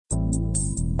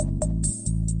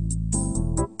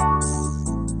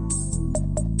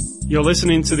You're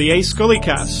listening to the A Scully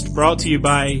Cast, brought to you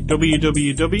by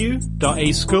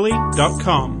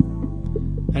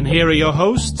www.ascully.com. And here are your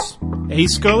hosts, A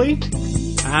Scully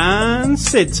and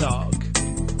Sid Talk.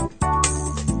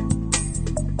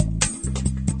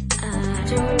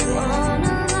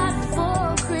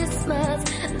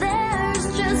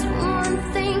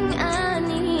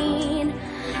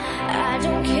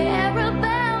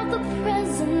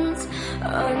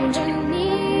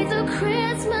 Underneath the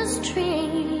Christmas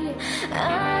tree,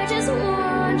 I just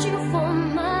want you for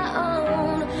my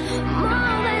own,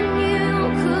 more than you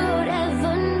could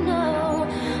ever know.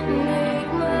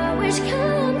 Make my wish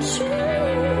come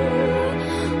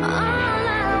true. All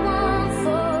I want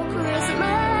for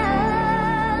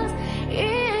Christmas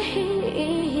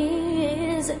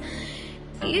is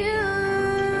you.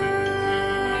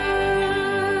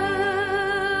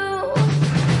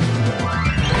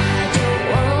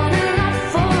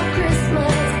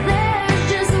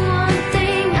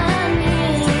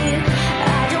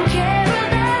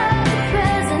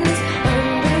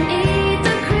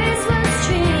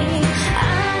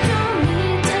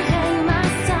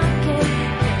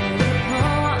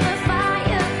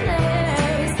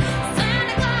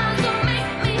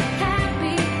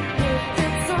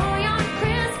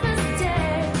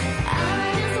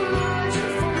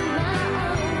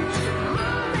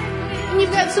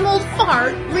 Some old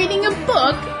fart reading a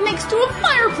book next to a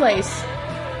fireplace.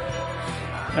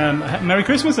 Merry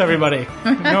Christmas, everybody.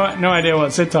 No idea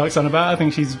what Sid Talk's on about. I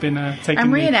think she's been taking... I'm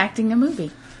reenacting a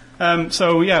movie.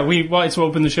 So, yeah, we wanted to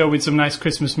open the show with some nice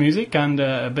Christmas music and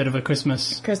a bit of a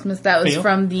Christmas that was feel.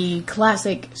 From the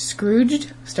classic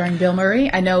Scrooged, starring Bill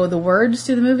Murray. I know the words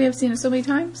to the movie. I've seen it so many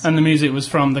times. And the music was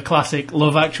from the classic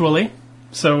Love Actually.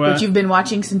 So, which you've been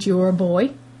watching since you were a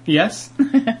boy. Yes.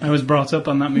 I was brought up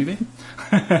on that movie.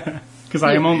 Because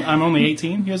I'm only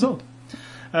 18 years old.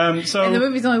 So and the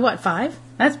movie's only, what, 5?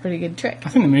 That's a pretty good trick. I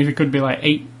think the movie could be like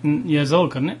 8 years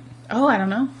old, couldn't it? Oh, I don't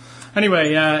know.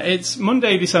 Anyway, it's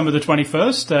Monday, December the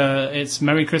 21st. It's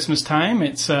Merry Christmas time.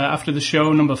 It's after the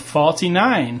show number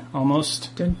 49,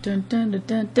 almost. Dun, dun, dun, dun,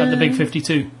 dun, dun. At the big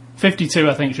 52. 52,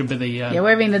 I think, should be the... Yeah,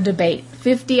 we're having a debate.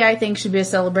 50, I think, should be a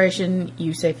celebration.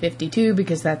 You say 52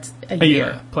 because that's a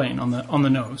year. Playing on the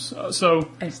nose. So,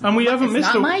 it's and we haven't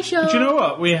missed my show. Do you know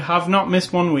what? We have not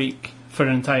missed 1 week for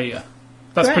an entire year.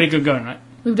 That's Correct. pretty good going, right?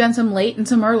 We've done some late and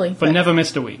some early. But never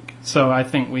missed a week. So I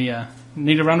think we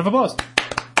need a round of applause.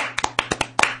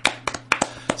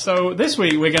 So this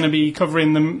week we're going to be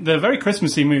covering the very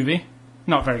Christmassy movie.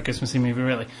 Not very Christmassy movie,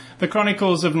 really. The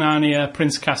Chronicles of Narnia,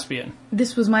 Prince Caspian.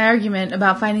 This was my argument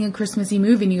about finding a Christmassy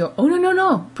movie, and you go, oh,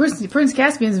 no. Prince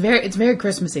Caspian is very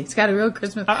Christmassy. It's got a real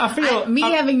Christmas...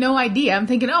 having no idea, I'm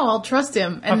thinking, oh, I'll trust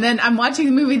him. And then I'm watching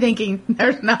the movie thinking,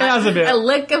 there's not a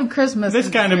lick of Christmas. This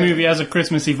kind of movie has a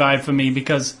Christmassy vibe for me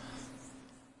because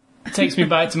it takes me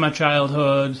back to my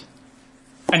childhood.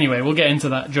 Anyway, we'll get into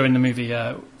that during the movie.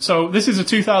 So this is a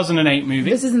 2008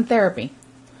 movie. This isn't therapy.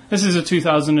 This is a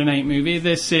 2008 movie.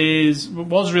 This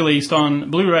was released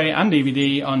on Blu-ray and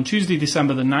DVD on Tuesday,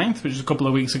 December the 9th, which is a couple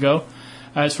of weeks ago.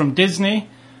 It's from Disney.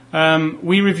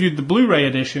 We reviewed the Blu-ray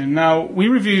edition. Now,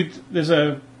 there's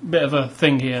a bit of a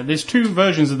thing here. There's 2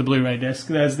 versions of the Blu-ray disc.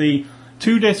 There's the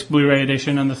 2-disc Blu-ray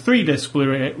edition and the 3-disc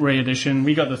Blu-ray edition.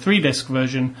 We got the 3-disc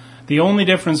version. The only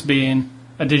difference being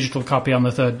a digital copy on the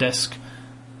 3rd disc.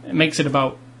 It makes it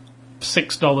about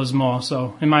 $6 more.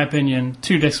 So, in my opinion,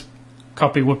 2-disc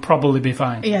copy would probably be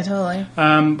fine. Yeah, totally.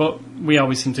 But we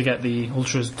always seem to get the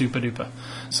ultras duper duper.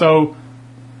 So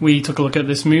we took a look at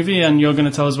this movie, and you're going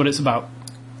to tell us what it's about.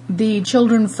 The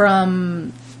children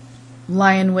from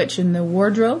Lion, Witch, and the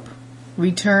Wardrobe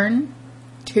return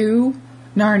to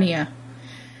Narnia.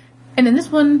 And in this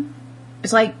one,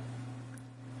 it's like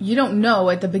you don't know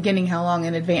at the beginning how long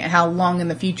in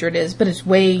the future it is, but it's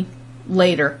way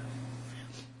later.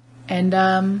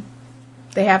 And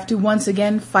they have to once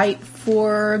again fight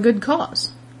for a good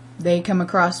cause. They come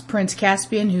across Prince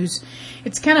Caspian,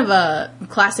 it's kind of a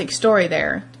classic story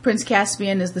there. Prince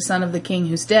Caspian is the son of the king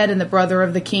who's dead, and the brother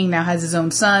of the king now has his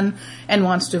own son, and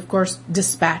wants to, of course,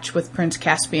 dispatch with Prince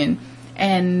Caspian.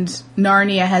 And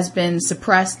Narnia has been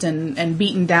suppressed and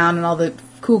beaten down, and all the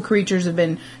cool creatures have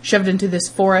been shoved into this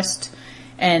forest,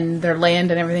 and their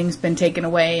land and everything's been taken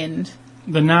away, and...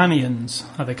 The Narnians,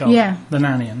 are they called? Yeah. The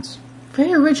Narnians.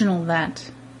 Very original,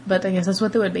 that. But I guess that's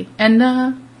what they would be. And,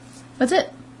 that's it.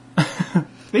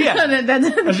 Yeah. That's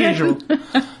it. As usual.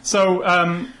 So,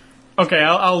 okay,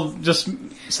 I'll just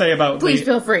say about Please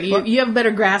feel free. You have a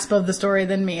better grasp of the story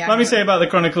than me. Let me say about the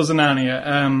Chronicles of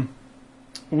Narnia.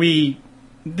 We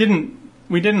didn't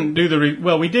we didn't do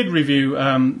we did review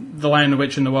The Lion, the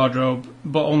Witch and the Wardrobe,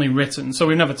 but only written, so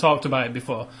we've never talked about it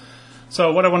before.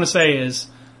 So what I want to say is,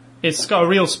 it's got a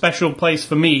real special place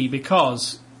for me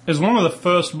because it was one of the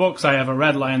first books I ever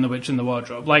read, Lion, the Witch and the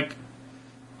Wardrobe. Like,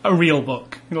 a real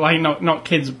book. Like, not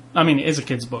kids... I mean, it is a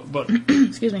kid's book, but...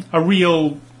 Excuse me. A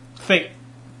real, thick,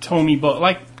 tomey book.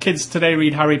 Like kids today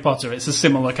read Harry Potter. It's a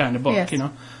similar kind of book, yes. you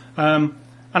know. And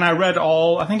I read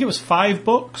I think it was 5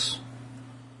 books.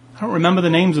 I don't remember the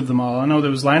names of them all. I know there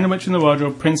was Lion, the Witch and the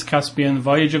Wardrobe, Prince Caspian,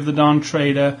 Voyage of the Dawn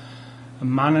Trader, A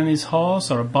Man and His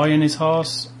Horse, or A Boy and His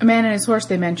Horse. A Man and His Horse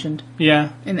they mentioned.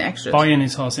 Yeah. In the extras. Boy and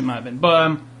His Horse it might have been.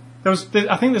 But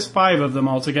I think there's 5 of them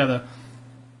altogether.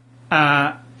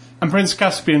 And Prince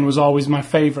Caspian was always my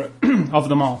favourite of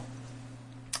them all.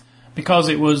 Because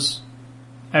it was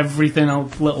everything a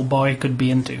little boy could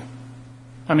be into.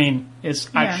 I mean, it's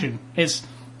action. Yeah. It's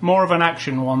more of an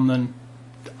action one than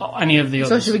any of the others.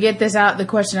 So should we get the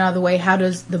question out of the way? How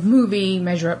does the movie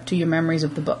measure up to your memories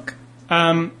of the book?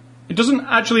 It doesn't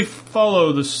actually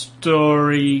follow the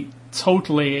story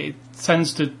totally. It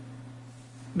tends to...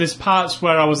 There's parts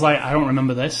where I was like, I don't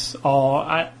remember this, or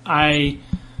I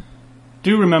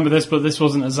do remember this, but this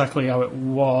wasn't exactly how it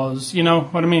was. You know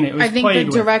what I mean? It was I think played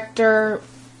the director,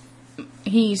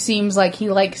 he seems like he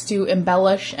likes to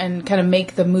embellish and kind of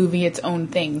make the movie its own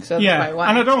thing. So that's why.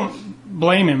 And I don't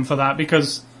blame him for that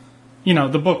because, you know,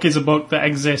 the book is a book that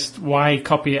exists. Why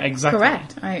copy it exactly?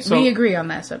 Correct. We agree on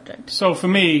that subject. So for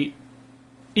me,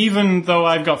 even though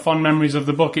I've got fond memories of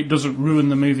the book, it doesn't ruin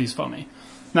the movies for me.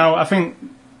 Now, I think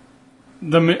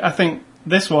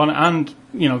this one and,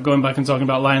 you know, going back and talking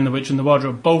about Lion, the Witch and the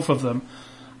Wardrobe, both of them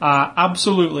are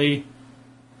absolutely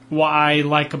what I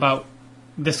like about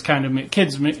this kind of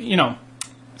kids, you know,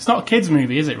 it's not a kids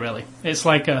movie, is it really? It's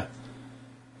like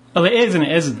well, it is and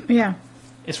it isn't. Yeah.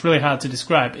 It's really hard to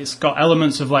describe. It's got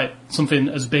elements of like something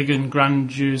as big and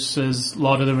grandiose as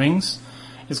Lord of the Rings.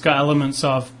 It's got elements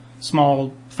of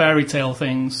small fairy tale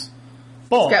things.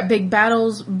 But it's got big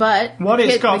battles, but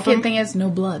the kid thing is no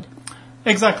blood.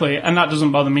 Exactly, and that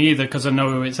doesn't bother me either because I know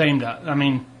who it's aimed at. I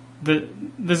mean,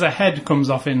 there's a head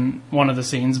comes off in one of the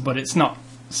scenes, but it's not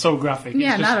so graphic.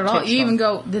 Yeah, it's not at all. You even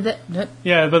on. go...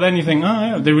 Yeah, but then you think, oh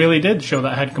yeah, they really did show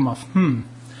that head come off.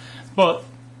 But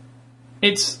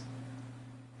it's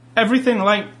everything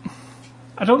like...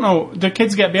 I don't know, do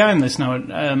kids get behind this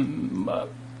now?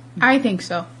 I think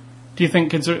so. Do you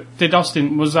think kids are...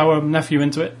 Was our nephew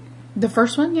into it? The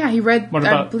first one? Yeah, I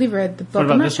believe he read the book.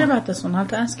 I'm not sure about this one. I'll have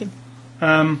to ask him.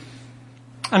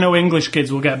 I know English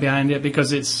kids will get behind it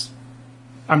because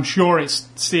I'm sure it's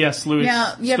C.S. Lewis.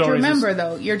 Yeah, you have to remember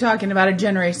though, you're talking about a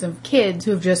generation of kids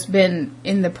who have just been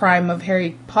in the prime of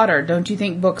Harry Potter. Don't you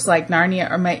think books like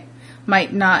Narnia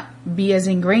might not be as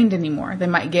ingrained anymore? They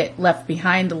might get left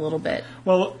behind a little bit.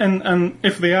 Well, and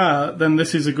if they are, then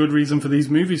this is a good reason for these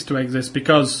movies to exist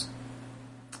because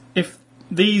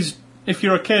if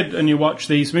you're a kid and you watch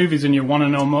these movies and you want to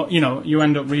know more, you know, you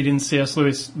end up reading C.S.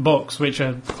 Lewis books, which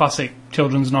are classic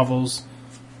children's novels.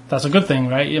 That's a good thing,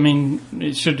 right? I mean,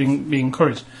 it should be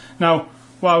encouraged. Now,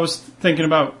 what I was thinking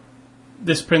about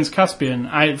this Prince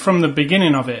Caspian, from the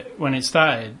beginning of it, when it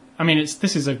started, I mean,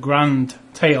 this is a grand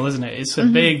tale, isn't it? It's a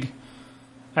big,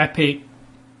 epic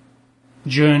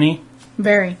journey.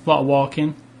 Very. A lot of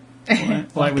walking.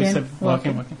 Like we said,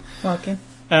 walking.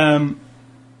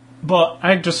 But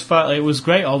I just felt it was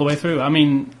great all the way through. I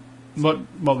mean, what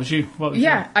was you?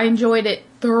 I enjoyed it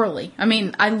thoroughly. I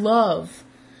mean, I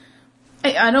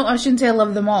shouldn't say I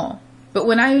love them all. But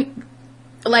when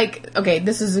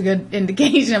this is a good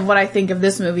indication of what I think of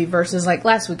this movie versus like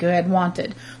last week I had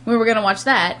Wanted. When we were going to watch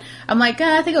that, I'm like,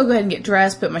 I think I'll go ahead and get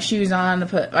dressed, put my shoes on,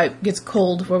 it gets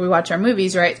cold before we watch our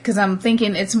movies, right? Because I'm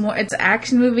thinking it's an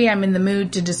action movie. I'm in the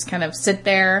mood to just kind of sit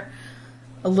there.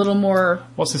 A little more...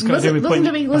 What's this going to do with Listen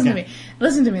to me.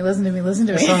 Listen to me.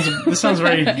 This sounds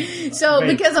very... So,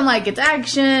 vague. Because I'm like, it's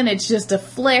action, it's just a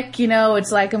flick, you know,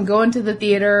 it's like I'm going to the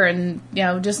theater and, you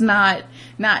know, just not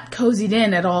cozied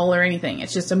in at all or anything.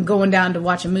 It's just I'm going down to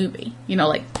watch a movie, you know,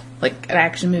 like an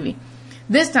action movie.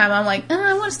 This time I'm like,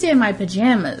 I want to stay in my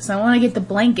pajamas. I want to get the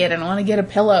blanket and I want to get a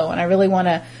pillow and I really want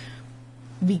to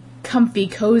be comfy,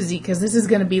 cozy, because this is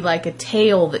going to be like a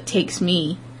tale that takes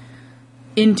me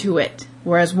into it.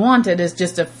 Whereas Wanted is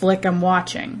just a flick I'm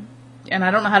watching. And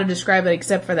I don't know how to describe it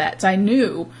except for that. So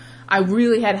I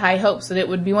really had high hopes that it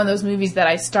would be one of those movies that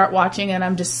I start watching and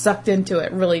I'm just sucked into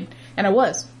it, really. And I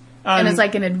was. And it's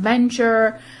like an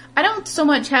adventure. I don't so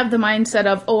much have the mindset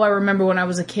of, I remember when I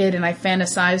was a kid and I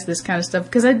fantasized this kind of stuff.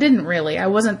 Because I didn't really. I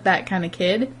wasn't that kind of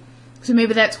kid. So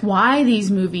maybe that's why these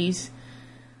movies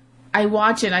I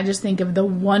watch it and I just think of the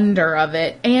wonder of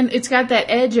it. And it's got that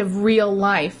edge of real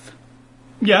life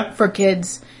Yeah. for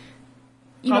kids.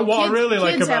 You know, What I kids, really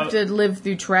like kids about- have to live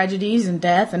through tragedies and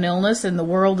death and illness, and the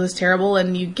world is terrible,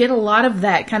 and you get a lot of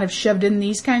that kind of shoved in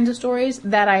these kinds of stories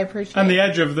that I appreciate. And the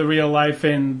edge of the real life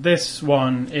in this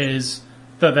one is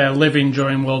that they're living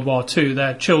during World War II.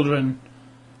 They're children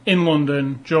in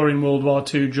London during World War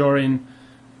II, during,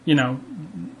 you know,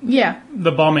 yeah,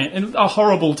 the bombing. A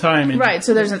horrible time. right.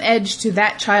 So there's an edge to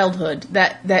that childhood,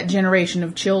 that generation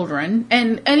of children,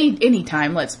 and any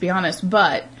time. Let's be honest,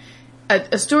 but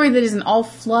a story that isn't all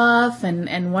fluff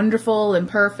and wonderful and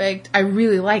perfect. I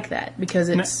really like that because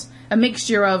it's a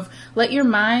mixture of let your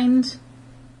mind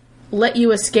let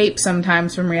you escape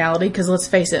sometimes from reality. Because let's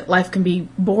face it, life can be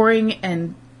boring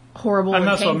and horrible, And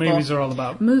that's painful. what movies are all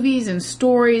about. Movies and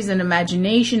stories and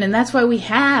imagination, and that's why we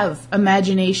have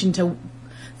imagination to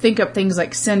think up things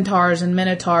like centaurs and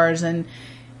minotaurs and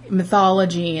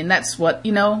mythology, and that's what,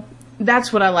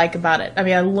 that's what I like about it. I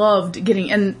mean, I loved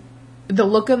and the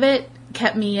look of it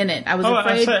kept me in it. I was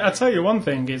afraid. I tell you one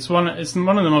thing. It's one of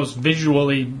the most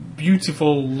visually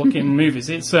beautiful looking movies.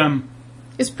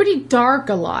 It's pretty dark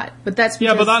a lot, but that's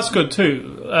Yeah, but because- that's good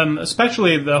too.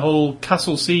 Especially the whole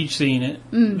castle siege scene.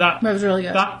 That was really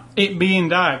good. That it being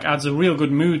dark adds a real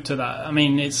good mood to that. I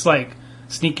mean, it's like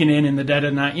sneaking in the dead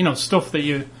of night. Stuff that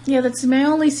you. Yeah, that's my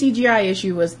only CGI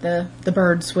issue was the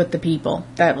birds with the people.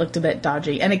 That looked a bit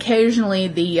dodgy, and occasionally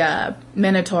the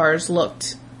minotaurs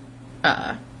looked,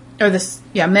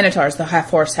 minotaurs, the half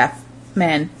horse, half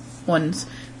man ones,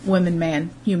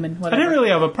 human, I whatever. didn't really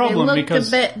have a They problem looked because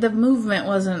a bit. The movement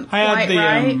wasn't I had quite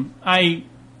right.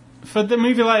 for the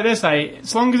movie like this,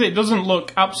 as long as it doesn't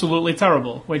look absolutely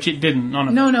terrible, which it didn't, none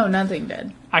of it, No, nothing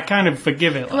did. I kind of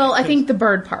forgive it. Well, I think the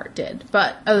bird part did,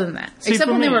 but other than that, See, except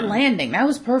for when they me- were landing, that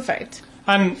was perfect.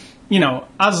 And,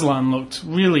 Aslan looked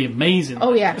really amazing.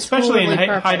 Oh, yeah, Especially in totally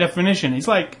high perfect. definition. He's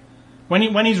like,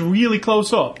 when he's really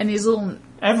close up, And these little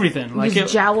everything. Like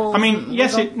his jowls I mean, and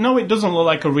yes, little- it doesn't look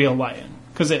like a real lion.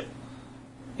 Because it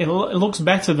looks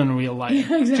better than a real lion. Yeah,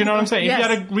 exactly. Do you know what I'm saying? Yes. If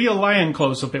you had a real lion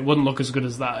close up, it wouldn't look as good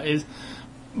as that.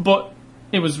 But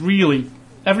it was really,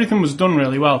 everything was done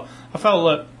really well. I felt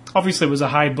that, obviously, it was a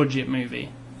high budget movie.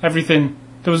 Everything,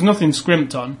 there was nothing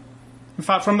scrimped on. In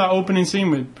fact, from that opening scene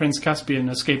with Prince Caspian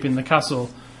escaping the castle,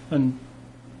 and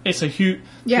it's a huge.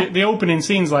 Yeah. The opening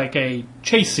scene's like a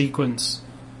chase sequence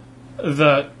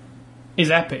that is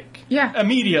epic. Yeah.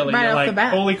 Immediately, Right you're off like, the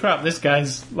bat. holy crap, this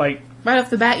guy's like. Right off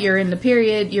the bat, you're in the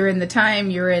period, you're in the time,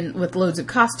 you're in with loads of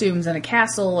costumes and a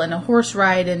castle and a horse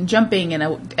ride and jumping and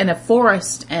a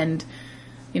forest and,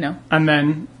 And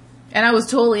then and I was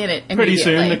totally in it pretty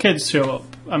soon immediately. the kids show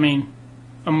up. I mean,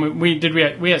 and we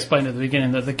explained at the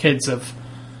beginning that the kids have.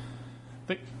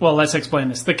 Well, let's explain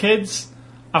this. The kids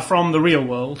are from the real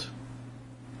world,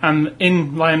 and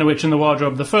in Lion, the Witch and the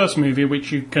Wardrobe, the first movie,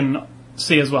 which you can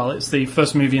see as well, it's the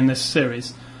first movie in this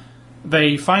series.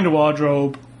 They find a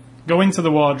wardrobe, go into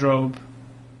the wardrobe,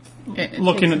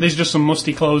 looking at there's just some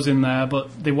musty clothes in there, but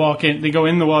they go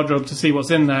in the wardrobe to see what's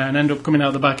in there, and end up coming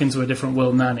out the back into a different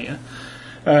world, Narnia.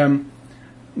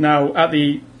 Now,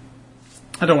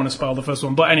 I don't want to spoil the first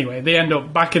one, but anyway, they end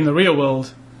up back in the real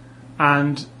world,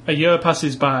 and a year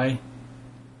passes by,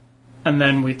 and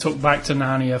then we took back to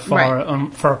Narnia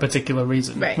for a particular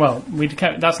reason. Right. Well,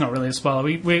 that's not really a spoiler.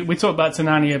 We took back to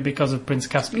Narnia because of Prince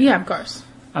Caspian Yeah, of course.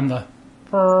 and the.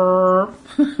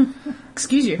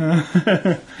 Excuse you. You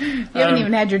haven't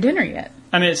even had your dinner yet.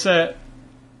 And it's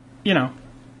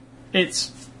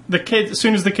it's the kids. As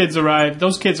soon as the kids arrive,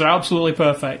 those kids are absolutely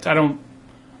perfect.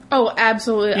 Oh,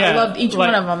 absolutely. I Yeah, loved each like,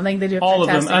 one of them. I think they do a all of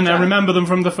fantastic them, and job. I remember them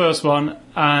from the first one,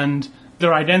 and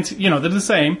they're they're the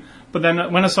same. But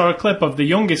then when I saw a clip of the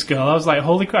youngest girl, I was like,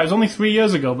 holy crap, it was only 3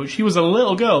 years ago, but she was a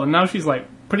little girl, and now she's like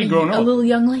pretty grown a up. little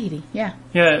young lady, yeah.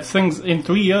 Yeah, it's things in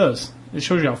 3 years. It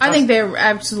shows you how fast. I think they're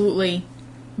absolutely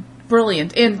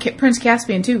brilliant. And Prince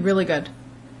Caspian, too, really good.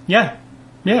 Yeah.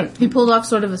 He pulled off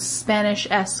sort of a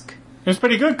Spanish-esque It was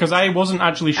pretty good, because I wasn't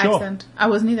actually sure. accent. I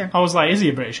wasn't either. I was like, is he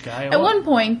a British guy? At one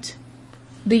point,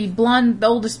 the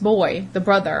oldest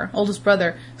oldest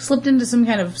brother, slipped into some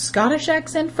kind of Scottish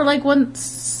accent for like 1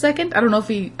 second. I don't know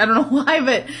why,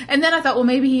 but, and then I thought, well,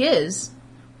 maybe he is.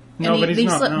 No, but he's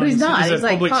not. No, but he's not. He's a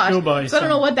like, public posh. schoolboy. So I don't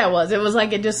know what that was. It was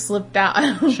like it just slipped out.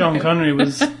 Sean Connery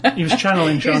was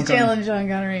channeling He Sean was Connery. channeling Sean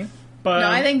Connery. But, No,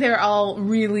 I think they're all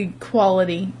really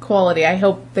quality. I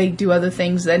hope they do other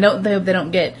things. I hope they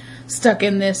don't get stuck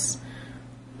in this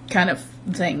kind of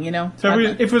thing, So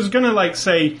if it was going to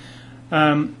say,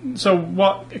 so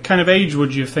what kind of age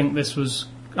would you think this was?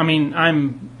 I mean,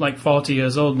 I'm like 40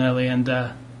 years old nearly, and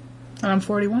And I'm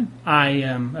 41. I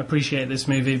appreciate this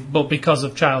movie, but because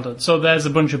of childhood. So there's a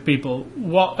bunch of people.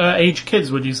 What age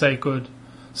kids would you say could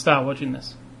start watching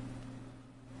this?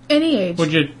 Any age.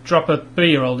 Would you drop a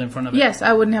 3-year-old in front of it? Yes,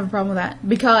 I wouldn't have a problem with that.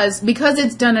 Because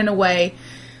it's done in a way,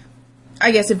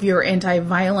 I guess if you're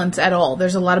anti-violence at all,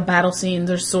 there's a lot of battle scenes,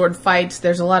 there's sword fights,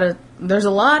 there's a lot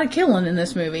of killing in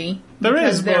this movie. There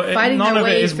because is, they're but fighting none their of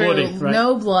it way is through bloody, right?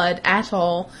 no blood at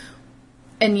all.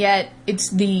 And yet it's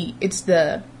the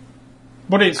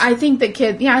But it's... I think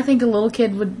I think a little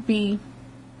kid would be,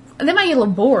 they might get a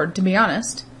little bored, to be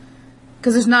honest.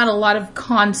 Because there's not a lot of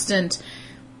constant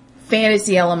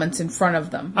fantasy elements in front of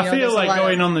them. I feel like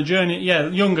going on the journey,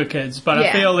 younger kids, but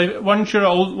I feel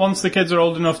once the kids are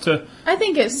old enough to I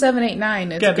think it's 7, 8,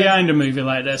 9. It's get good. behind a movie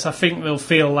like this, I think they'll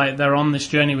feel like they're on this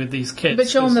journey with these kids. But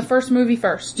show them the first movie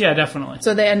first. Yeah, definitely.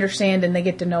 So they understand and they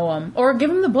get to know them. Or give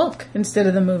them the book instead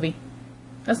of the movie.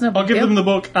 That's no big I'll give deal. them the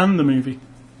book and the movie.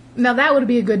 Now that would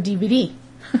be a good DVD.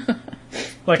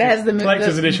 Like That a has the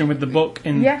collector's edition with the book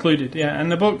Yeah. included. Yeah,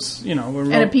 and the books, were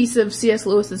And a piece of C.S.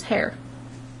 Lewis's hair.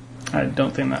 I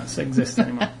don't think that exists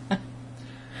anymore.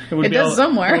 It does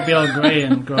somewhere. It would be all grey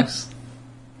and gross.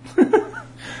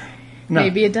 No,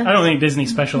 Maybe it does. I don't think Disney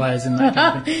specialises in that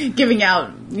kind of thing. Giving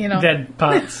out, Dead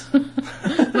parts.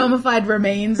 mummified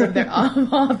remains of their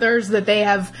authors that they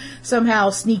have somehow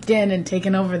sneaked in and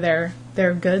taken over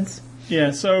their goods.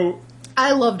 Yeah, so...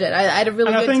 I loved it. I had a really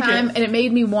And I good think time, and it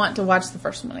made me want to watch the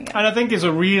first one again. And I think it's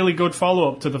a really good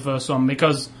follow-up to the first one,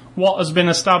 because what has been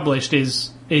established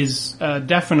is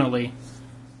definitely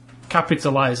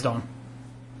capitalised on.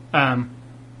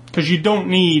 Because you don't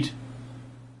need...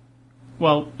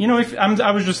 Well,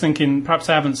 I was just thinking, perhaps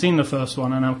I haven't seen the first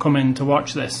one and I'll come in to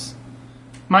watch this.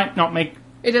 Might not make...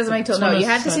 It doesn't make total... No, you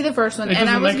had to see the first one. It And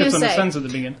I doesn't was make going a to ton of say, sense at the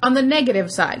beginning. on the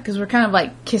negative side, because we're kind of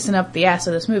like kissing up the ass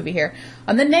of this movie here.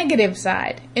 On the negative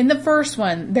side, in the first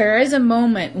one, there is a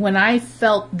moment when I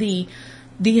felt the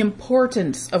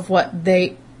importance of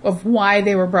why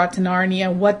they were brought to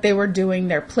Narnia, what they were doing,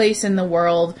 their place in the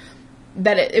world,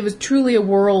 that it was truly a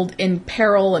world in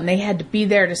peril and they had to be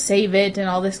there to save it and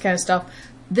all this kind of stuff.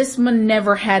 This one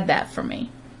never had that for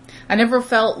me. I never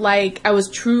felt like I was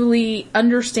truly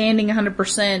understanding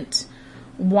 100%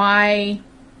 why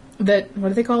what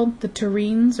are they called? The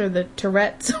Tureens or the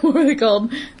Tourettes? What are they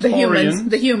called? The humans.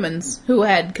 The humans who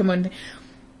had come in.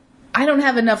 I don't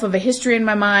have enough of a history in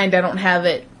my mind. I don't have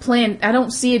it planned. I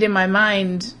don't see it in my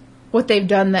mind what they've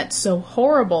done that's so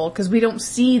horrible, because we don't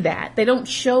see that. They don't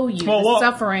show you the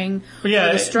suffering or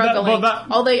the struggling.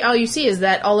 All you see is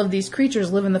that all of these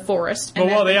creatures live in the forest. But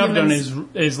what they have done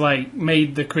is like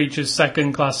made the creatures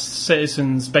second-class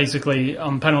citizens, basically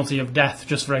on penalty of death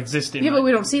just for existing. Yeah, but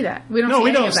we don't see that. We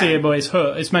don't see it, but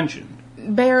it's mentioned.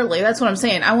 Barely. That's what I'm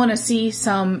saying. I want to see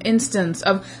some instance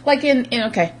of, like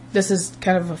okay, this is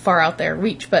kind of a far out there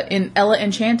reach, but in Ella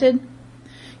Enchanted,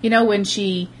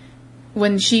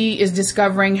 when she is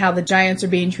discovering how the giants are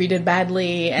being treated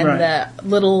badly and the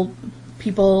little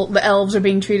people, the elves, are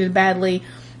being treated badly,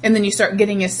 and then you start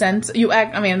getting a sense,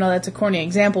 I know that's a corny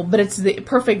example, but it's the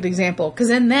perfect example, because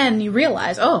then you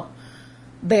realize,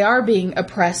 they are being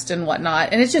oppressed and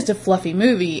whatnot, and it's just a fluffy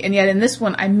movie, and yet in this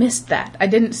one I missed that. I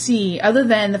didn't see, other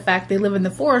than the fact they live in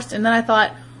the forest, and then I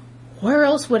thought, where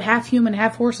else would half human,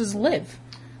 half horses live?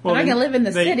 They're not going to live in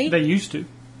the city. They used to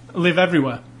live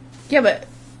everywhere. Yeah,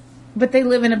 but they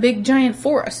live in a big giant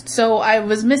forest. So I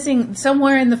was missing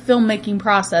somewhere in the filmmaking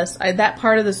process. That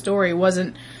part of the story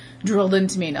wasn't drilled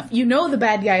into me enough. The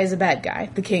bad guy is a bad guy,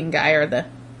 the king guy or the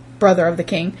brother of the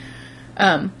king,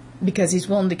 because he's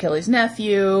willing to kill his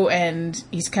nephew and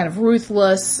he's kind of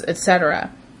ruthless,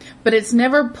 etc. But it's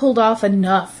never pulled off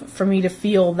enough for me to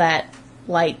feel that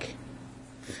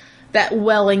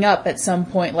welling up at some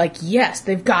point, like, yes,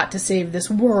 they've got to save this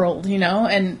world,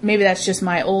 and maybe that's just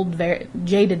my old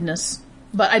jadedness,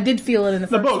 but I did feel it in the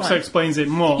first one. The book explains it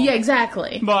more. Yeah,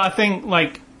 exactly. But I think,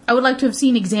 I would like to have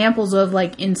seen examples of,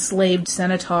 enslaved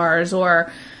centaurs, or,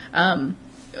 how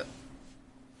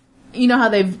in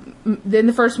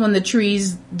the first one the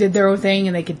trees did their own thing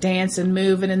and they could dance and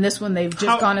move, and in this one they've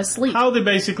just gone asleep. How they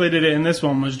basically did it in this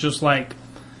one was just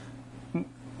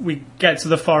we get to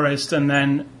the forest and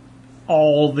then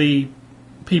all the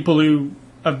people who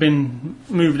have been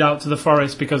moved out to the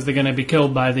forest because they're going to be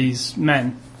killed by these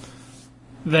men,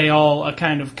 they all are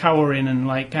kind of cowering and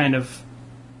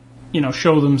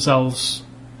show themselves,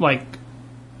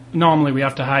 normally we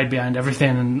have to hide behind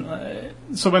everything,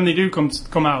 and so when they do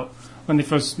come out, when they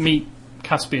first meet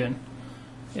Caspian,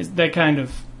 they're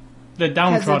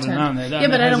downtrodden, aren't they? Yeah,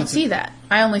 but I don't see that.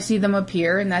 I only see them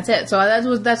appear, and that's it. So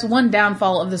that's one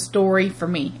downfall of the story for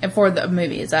me and for the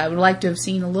movie, is I would like to have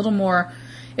seen a little more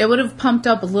It would have pumped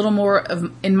up a little more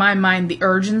of, in my mind, the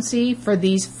urgency for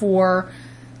these 4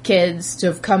 kids to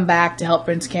have come back to help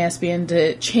Prince Caspian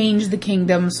to change the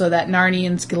kingdom so that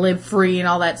Narnians could live free and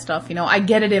all that stuff. You know, I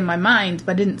get it in my mind,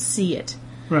 but I didn't see it.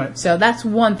 Right. So that's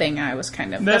one thing I was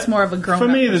kind of... That's more of a grown-up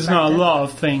For me, there's not a perspective. lot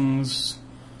of things...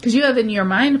 Because you have in your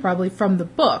mind, probably, from the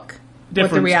book, what the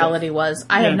Different reality stuff. was.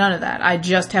 I have Yeah. none of that. I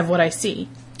just have what I see.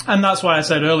 And that's why I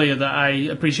said earlier that I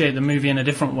appreciate the movie in a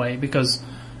different way, because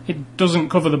it doesn't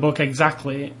cover the book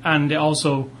exactly, and it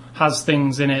also has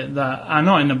things in it that are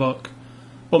not in the book,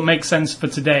 but make sense for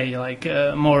today, like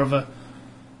more of a,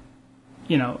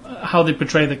 you know, how they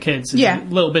portray the kids is Yeah. a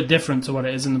little bit different to what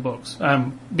it is in the books.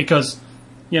 Because,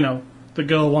 you know, the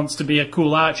girl wants to be a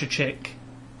cool archer chick.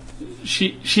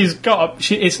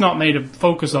 It's not made a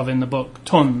focus of in the book,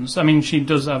 tons. I mean, she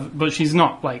does have, but she's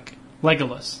not like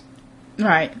Legolas.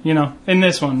 Right. You know, in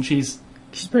this one, she's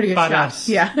She's pretty good badass. shot.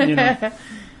 Yeah. You know.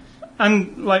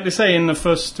 And like they say in the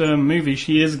first movie,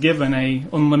 she is given a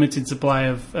unlimited supply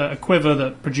of a quiver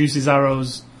that produces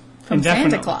arrows From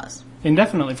indefinitely. Santa Claus.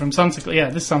 Indefinitely from Santa Claus. Yeah,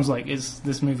 this sounds like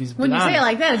this movie's When you bananas. say it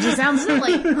like that, it just sounds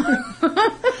silly.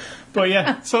 But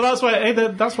yeah, so that's why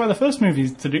the first movie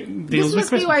This deals with must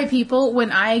be Christmas. why people,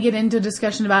 when I get into a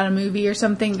discussion about a movie or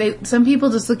something, some people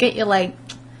just look at you like,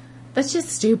 that's just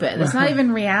stupid. That's not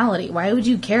even reality. Why would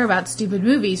you care about stupid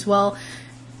movies? Well,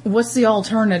 what's the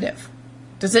alternative?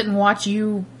 To sit and watch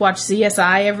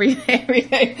CSI every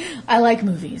day? I like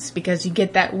movies because you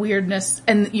get that weirdness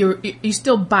and you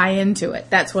still buy into it.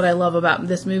 That's what I love about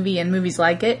this movie and movies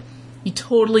like it. You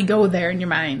totally go there in your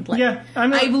mind. Like, Yeah, I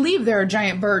know. I believe there are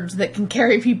giant birds that can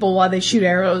carry people while they shoot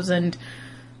arrows, and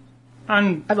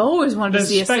And I've always wanted to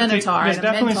see a centaur there's and a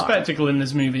definitely minotaur. spectacle in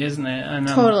this movie, isn't there? And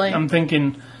Totally. I'm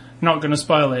thinking, not going to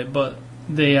spoil it, but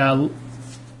the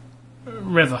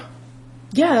river.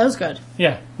 Yeah, that was good.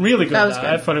 Yeah, really good. That was good.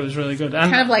 I thought it was really good.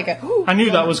 And Kind of like a. I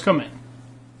knew that was coming.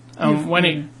 And when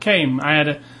it came, I had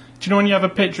a... Do you know when you have a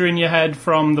picture in your head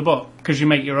from the book? Because you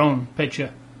make your own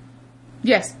picture.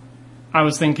 Yes. I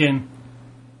was thinking,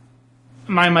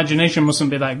 my imagination mustn't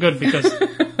be that good because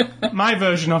my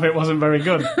version of it wasn't very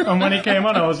good. And when it came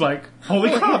on, I was like,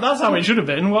 holy crap, that's how it should have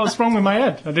been. What's wrong with my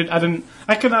head?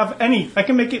 I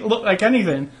can make it look like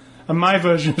anything. And my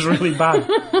version is really bad.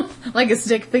 Like a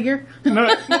stick figure? No,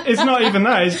 it's not even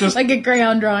that. It's just Like a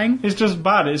crayon drawing? it's just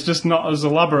bad. It's just not as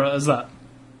elaborate as that.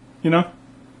 You know?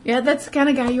 Yeah, that's the kind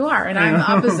of guy you are, and I'm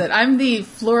the opposite. I'm the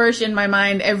flourish in my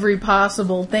mind every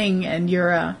possible thing, and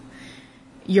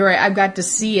I've got to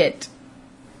see it,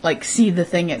 like see the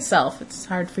thing itself. It's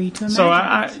hard for you to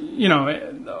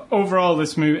imagine. So overall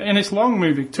this movie, and it's a long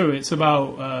movie too. It's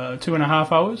about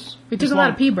 2.5 hours. we took It's a lot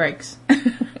long. of pee breaks.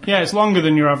 Yeah, it's longer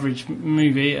than your average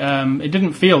movie. It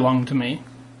didn't feel long to me,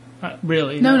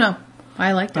 really. No,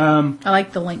 I liked it. I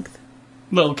liked the length.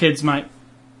 Little kids might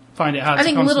find it hard I to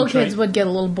think concentrate. little kids would get a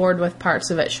little bored with parts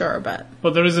of it, sure, but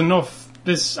But there is enough.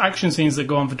 There's action scenes that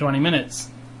go on for 20 minutes.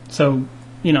 So,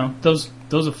 those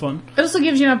are fun. it also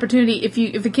gives you an opportunity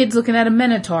if a kid's looking at a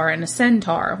minotaur and a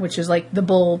centaur, which is like the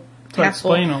bull. To half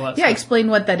bull. explain all that Yeah, stuff. explain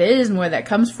what that is and where that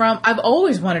comes from. I've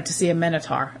always wanted to see a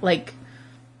minotaur. Like,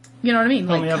 you know what I mean?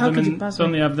 Like, how could you possibly?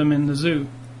 only have them in the zoo.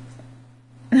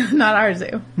 Not our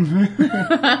zoo.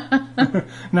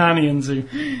 Narnian Zoo.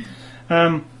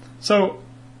 So,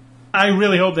 I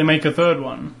really hope they make a third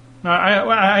one.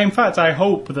 In fact, I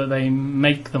hope that they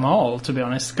make them all, to be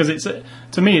honest, because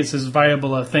to me it's as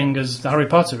viable a thing as Harry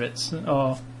Potter is.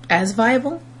 Or As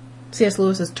viable? C.S.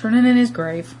 Lewis is turning in his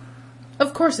grave.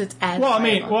 Of course it's as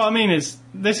viable. what I mean is,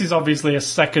 this is obviously a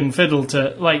second fiddle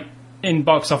to, like, in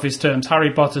box office terms,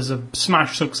 Harry Potter's a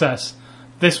smash success.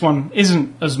 This one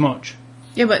isn't as much.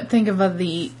 Yeah, but think of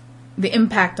the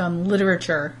impact on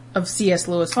literature of C.S.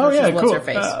 Lewis versus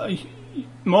What's-Her-Face.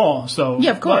 More so.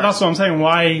 Yeah, of course. That's what I'm saying.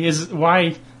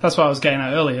 Why? That's what I was getting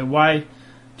at earlier. Why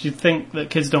do you think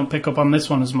that kids don't pick up on this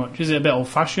one as much? Is it a bit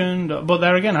old-fashioned? But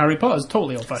there again, Harry Potter's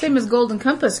totally old-fashioned. Same as Golden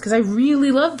Compass, because I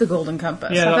really loved the Golden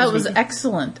Compass. Yeah, I that thought it was was good.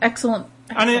 excellent.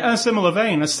 And in a similar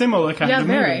vein, a similar kind Yeah, of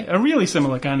very. movie. A really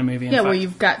similar kind of movie, in Yeah, fact. where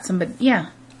you've got somebody... Yeah.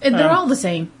 And they're all the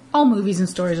same. All movies and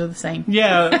stories are the same.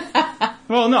 Yeah.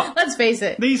 Well, no. Let's face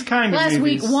it. These kind of Last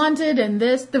movies. week, Wanted and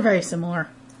this, they're very similar.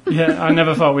 Yeah, I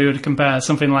never thought we would compare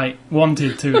something like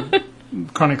Wanted to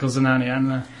Chronicles of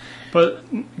Narnia, but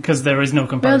because there is no Well,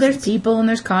 comparison. there's people and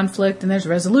there's conflict and there's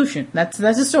resolution. That's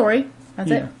a story.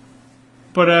 That's it.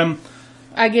 But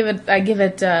I give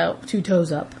it 2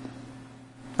 toes up.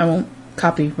 I won't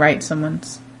copyright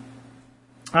someone's.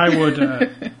 I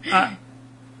would.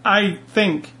 I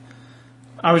think.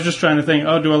 I was just trying to think.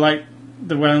 Oh, do I like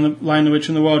the Lion, the Witch,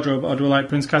 and the Wardrobe, or do I like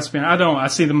Prince Caspian? I don't. I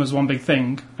see them as one big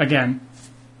thing. Again,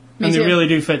 Me and too. they really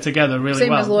do fit together really Same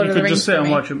well. as Lord you of the could just Rings sit for and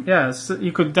me. watch them. Yeah,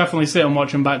 you could definitely sit and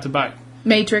watch them back to back.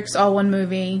 Matrix, all one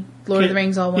movie. Lord of the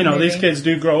Rings, all one movie. These kids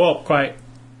do grow up quite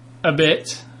a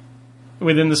bit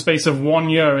within the space of 1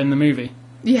 year in the movie.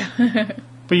 Yeah.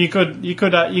 But you could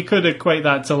equate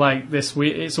that to like this.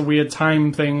 It's a weird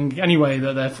time thing anyway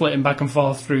that they're flitting back and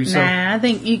forth through. So Nah, I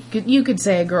think you could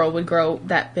say a girl would grow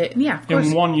that bit. Yeah, of course.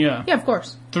 in 1 year, Yeah, of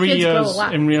course. 3 Kids grow a years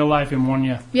lot. in real life in 1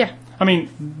 year. Yeah. I mean,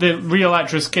 the real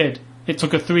actress kid, it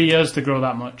took her 3 years to grow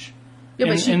that much. Yeah,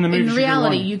 but in the movie, she in grew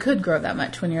reality, one. you could grow that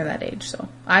much when you're that age, so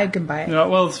I can buy it. Yeah,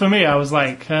 well, for me, I was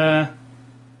like, okay,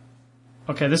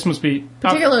 this must be.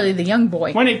 Particularly the young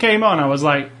boy. When it came on, I was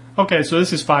like, okay, so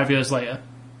this is 5 years later.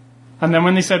 And then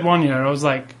when they said 1 year, I was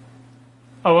like,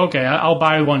 oh, okay, I'll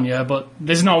buy 1 year, but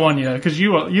this is not 1 year because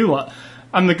you lot.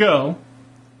 And the girl,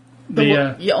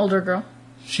 The older girl.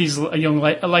 she's a young,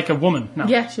 like a woman now.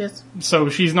 Yeah, she is. So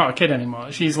she's not a kid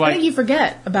anymore. She's I like, think you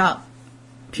forget about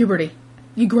puberty.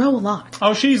 You grow a lot.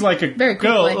 oh, she's like a Very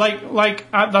girl, quickly.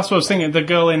 that's what I was thinking. The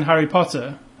girl in Harry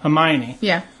Potter, Hermione.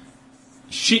 Yeah.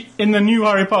 She in the new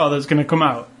Harry Potter that's going to come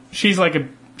out. She's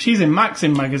in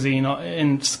Maxim magazine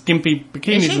in skimpy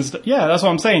bikinis Is she? and stuff. Yeah, that's what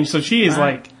I'm saying. So she is Wow.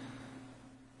 like,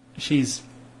 she's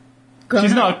Grown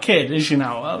up. not a kid, is she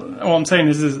now? What I'm saying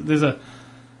is there's a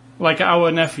like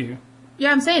our nephew.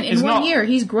 Yeah, I'm saying, in It's 1 not- year,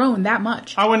 he's grown that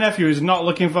much. Our nephew is not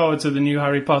looking forward to the new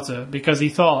Harry Potter because he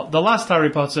thought the last Harry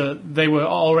Potter they were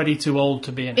already too old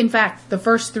to be in. In fact, the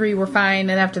first 3 were fine,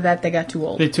 and after that, they got too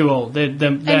old. They're too old. They're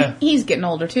And he's getting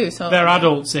older, too, so... they're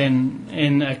adults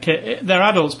in a kid. They're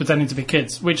adults pretending to be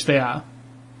kids, which they are,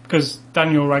 because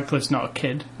Daniel Radcliffe's not a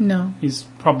kid. No. He's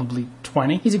probably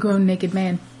 20. He's a grown naked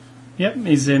man. Yep,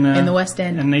 he's in the West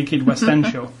End. a naked West End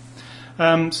show.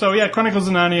 So yeah, Chronicles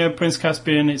of Narnia, Prince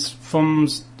Caspian. It's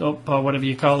thumbs up or whatever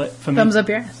you call it for me. Thumbs up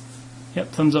your ass. Yep,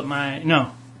 thumbs up my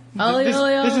no. Ollie, this,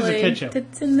 ollie, this is a ollie, kid show.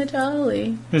 tits in the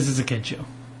trolley. This is a kid show.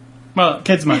 Well,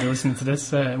 kids might be listening to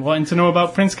this, wanting to know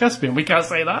about Prince Caspian. We can't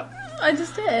say that. I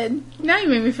just did. Now you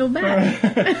made me feel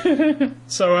bad.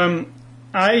 So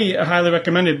I highly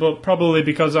recommend it, but probably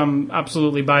because I'm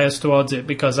absolutely biased towards it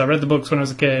because I read the books when I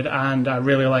was a kid and I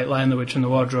really liked Lion, the Witch and the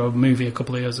Wardrobe movie a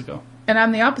couple of years ago. And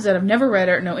I'm the opposite. I've never read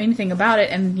it or know anything about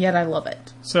it, and yet I love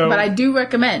it. So- but I do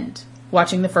recommend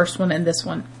watching the first one and this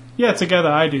one. Yeah, together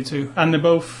I do too. And they're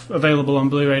both available on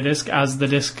Blu-ray disc, as the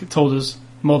disc told us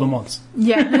more than once.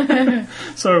 Yeah.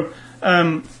 So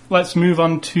let's move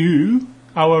on to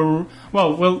our...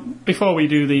 Well, before we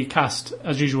do the cast,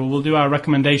 as usual, we'll do our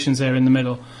recommendations here in the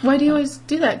middle. Why do you always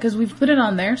do that? Because we've put it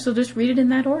on there, so just read it in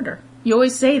that order. You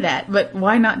always say that, but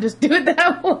why not just do it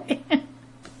that way?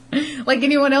 Like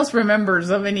anyone else remembers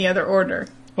of any other order.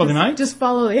 Well, they might. Just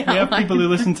follow the outline. We have people who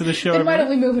listen to the show Then every why day. don't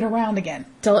we move it around again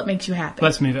till it makes you happy?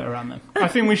 Let's move it around then. I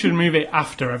think we should move it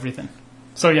after everything.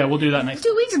 So yeah, we'll do that next.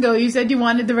 2 weeks ago, you said you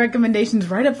wanted the recommendations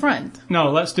right up front. No,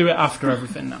 let's do it after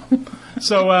everything now.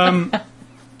 So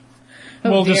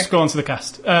we'll dear. just go on to the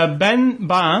cast. Ben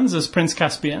Barnes as Prince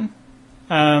Caspian.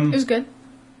 It was good. A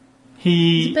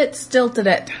He, bit stilted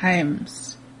at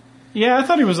times. yeah, I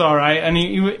thought he was all right, and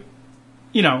he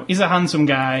he's a handsome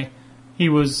guy. He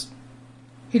was,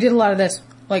 He did a lot of this,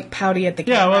 like, pouty at the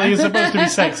yeah, camera. well, he was supposed to be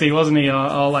sexy, wasn't he,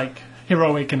 or like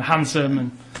heroic and handsome,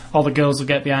 and all the girls would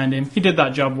get behind him. He did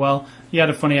that job well. He had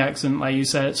a funny accent, like you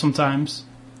said, sometimes.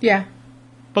 Yeah.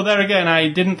 But there again, I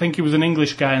didn't think he was an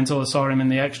English guy until I saw him in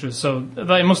the extras, so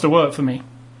that must have worked for me.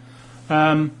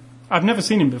 I've never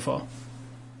seen him before.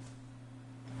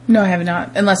 No, I have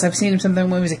not. Unless I've seen him something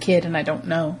when he was a kid and I don't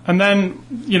know. And then,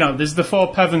 there's the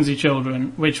 4 Pevensey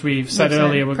children, which we've said We've said,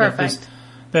 earlier. We've got perfect.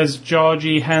 there's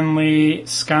Georgie Henley,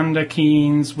 Skander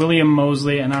Keynes, William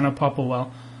Mosley, and Anna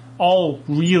Popplewell. All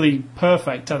really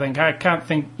perfect, I think. I can't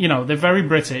think, they're very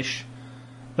British.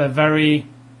 They're very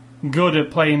good at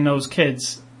playing those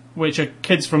kids, which are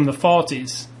kids from the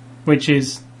 40s, which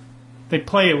is, they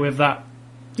play it with that.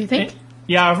 Do you think?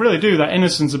 Yeah, I really do, that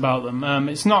innocence about them.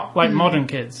 It's not like modern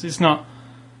kids.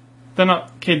 They're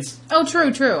not kids. Oh,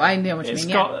 true. I know what you It's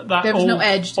mean. got Yeah. that There's old, no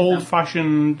edge to them.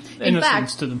 old-fashioned innocence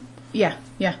fact- to them. Yeah.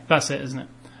 That's it, isn't it?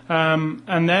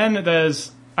 And then I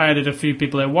added a few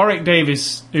people there. Warwick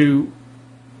Davis, who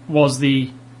was the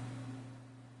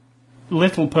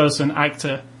little person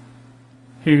actor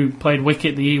who played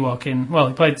Wicket the Ewok in... Well,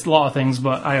 he played a lot of things,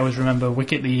 but I always remember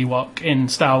Wicket the Ewok in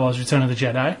Star Wars Return of the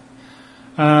Jedi.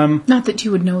 Not that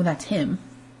you would know that's him.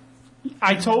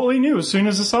 I totally knew as soon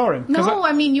as I saw him. 'cause No,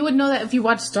 I mean, you would know that if you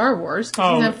watched Star Wars.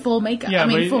 'Cause he's in full makeup. Yeah,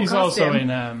 but full he's costume. also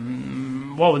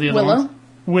in... what were the other Willow? ones?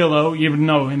 Willow. You would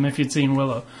know him if you'd seen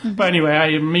Willow. But anyway, I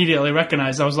immediately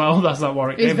recognised... I was like, oh, that's that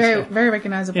Warwick He's Davis very, guy. very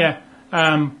recognizable.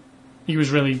 Yeah. He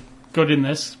was really good in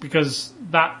this because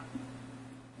that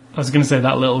I was going to say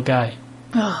that little guy.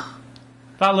 Oh,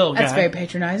 That little guy. that's very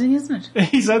patronizing, isn't it?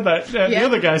 He said that. The Yeah.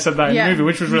 other guy said that in Yeah. the movie,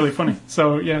 which was really funny.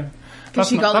 So, yeah. Because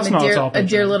she called him not at all a dear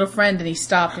patronizing. little friend, and he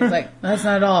stopped. He's like, "That's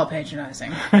not at all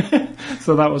patronizing."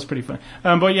 So that was pretty funny.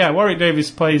 But yeah, Warwick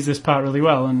Davis plays this part really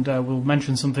well, and we'll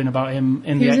mention something about him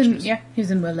in He the was extras. he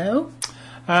was in Willow.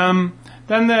 Then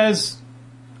there's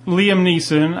Liam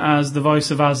Neeson as the voice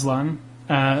of Aslan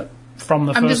from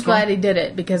the I'm first just glad one. he did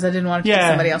it because I didn't want to do Yeah,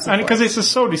 somebody else's voice. because it's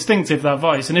so distinctive, that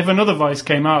voice, and if another voice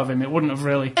came out of him, it wouldn't have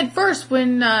really... At first,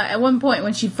 when at one point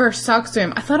when she first talks to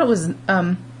him, I thought it was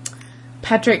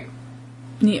Patrick.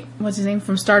 What's his name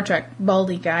from Star Trek?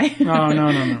 Baldy guy.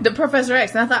 No. The Professor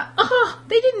X. And I thought, oh,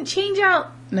 they didn't change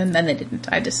out. And then they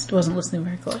didn't. I just wasn't listening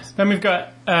very close. Then we've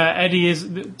got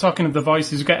Eddie talking of the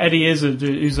voices. We've got Eddie Izzard,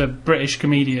 who's a British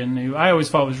comedian who I always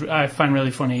thought I find really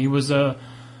funny. He was the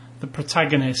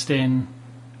protagonist in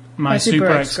My Super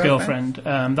Ex-Girlfriend.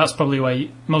 That's probably where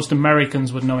most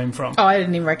Americans would know him from. Oh, I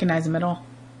didn't even recognize him at all.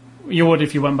 You would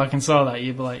if you went back and saw that.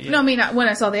 You'd be like, yeah. No, I mean, when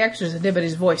I saw the extras, I did, but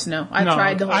his voice, no. I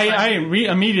tried the whole time. I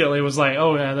immediately was like,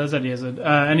 oh yeah, there's Eddie Izzard.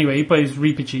 Anyway, he plays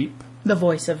Reaper Cheap. The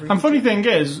voice of And funny thing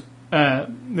is,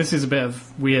 this is a bit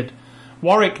of weird.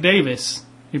 Warwick Davis,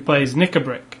 who plays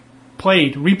Nickabrick,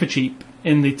 played Reaper Cheap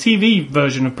in the TV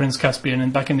version of Prince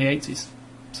Caspian back in the 80s.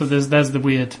 So there's the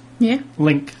weird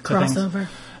link to crossover.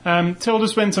 things. Tilda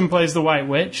Swinton plays the White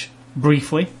Witch,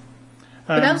 briefly.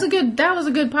 But that was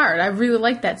a good part. I really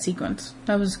liked that sequence.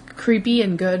 That was creepy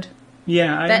and good.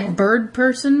 Yeah, That bird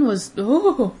person was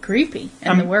creepy,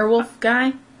 and the werewolf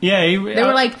guy. Yeah, They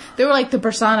were like the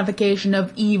personification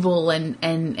of evil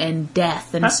and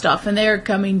death and stuff, and they're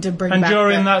coming to bring and back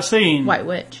during the that scene, White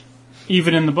Witch.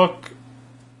 even in the book,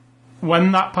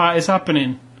 when that part is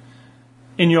happening,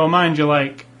 in your mind you're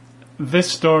like,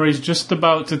 this story's just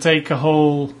about to take a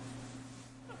whole...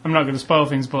 I'm not going to spoil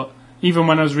things, but even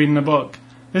when I was reading the book,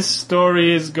 this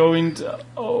story is going to...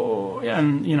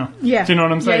 and, you know... Yeah. Do you know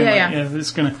what I'm saying? Yeah.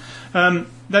 It's going to...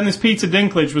 then there's Peter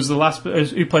Dinklage, was the last...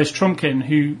 who plays Trumpkin,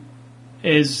 who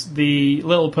is the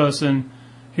little person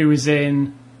who is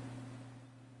in...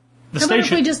 The How about if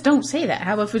station... we just don't say that?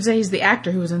 How about if we say he's the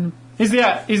actor who was in... He's the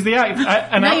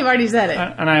actor. Now you've already said it.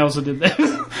 And I also did this.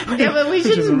 Yeah, but we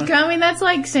shouldn't... I mean, that's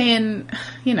like saying,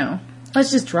 you know... Let's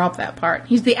just drop that part.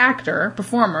 He's the actor,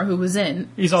 performer who was in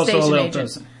He's also Station a little Agent.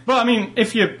 person. But I mean,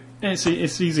 if you... It's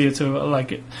easier to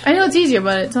like it. I know it's easier,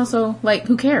 but it's also, like,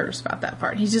 who cares about that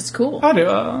part? He's just cool. I do.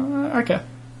 Okay.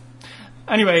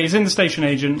 Anyway, he's in The Station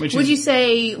Agent, which Would is... you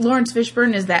say Lawrence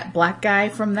Fishburne is that black guy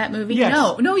from that movie?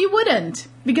 Yes. No, you wouldn't.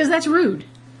 Because that's rude.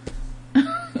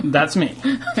 That's me.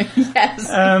 Yes.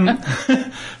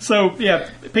 So, yeah,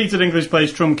 Peter Dinklage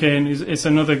plays Trumpkin. It's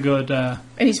another good... And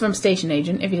he's from Station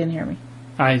Agent, if you didn't hear me.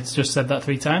 I just said that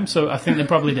 3 times, so I think they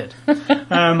probably did.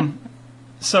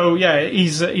 So, yeah,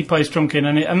 he plays Trumpkin,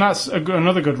 and that's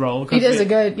another good role. He does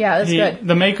good.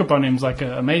 The makeup on him's, like,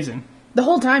 amazing. The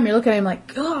whole time you're looking at him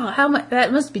like, oh,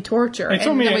 that must be torture. It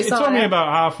took me about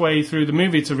halfway through the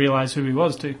movie to realise who he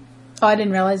was, too. Oh, I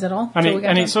didn't realise at all.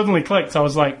 And it suddenly clicked. I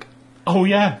was like, oh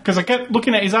yeah, because I kept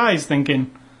looking at his eyes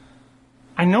thinking,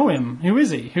 I know him. Who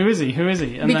is he?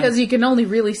 And because you can only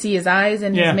really see his eyes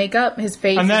and Yeah. his makeup, his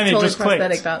face and then is it totally just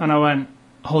prosthetic clicked, up. and I went,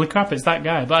 holy crap, it's that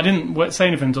guy. But I didn't say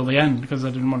anything until the end because I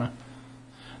didn't want to.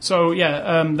 So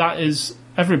yeah, that is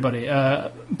everybody.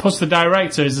 Plus the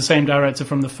director is the same director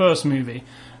from the first movie,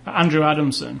 Andrew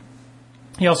Adamson.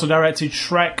 He also directed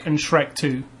Shrek and Shrek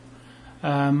 2.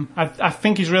 I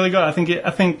think he's really good. I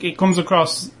think it comes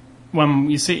across when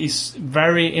you see he's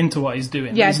very into what he's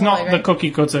doing. Yeah, he's totally, not right. the cookie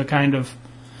cutter kind of,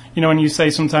 you know, when you say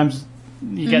sometimes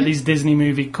you get these Disney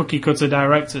movie cookie cutter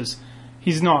directors.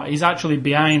 He's not. He's actually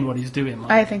behind what he's doing.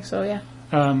 I think so, yeah.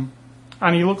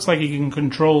 And he looks like he can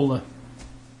control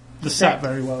the set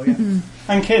very well, yeah.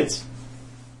 And kids.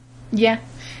 Yeah.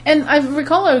 And I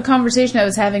recall a conversation I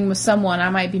was having with someone, I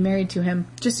might be married to him,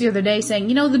 just the other day, saying,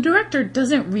 you know, the director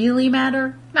doesn't really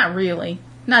matter. Not really.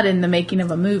 Not in the making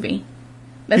of a movie.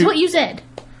 That's what you said.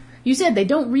 You said they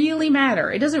don't really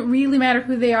matter. It doesn't really matter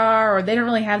who they are, or they don't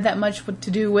really have that much to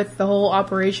do with the whole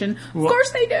operation. Of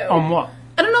course they do. On what?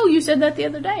 I don't know, you said that the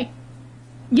other day.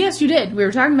 Yes, you did. We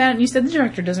were talking about it, and you said the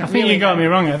director doesn't I think really you got matter.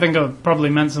 me wrong. I think I probably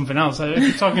meant something else. If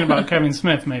you're talking about Kevin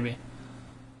Smith, maybe.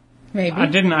 Maybe. I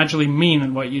didn't actually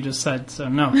mean what you just said, so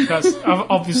no. That's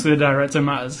obviously the director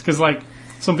matters. Because, like,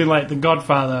 something like The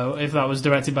Godfather, if that was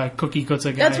directed by a cookie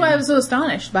cutter guy... That's why I was so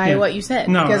astonished by what you said.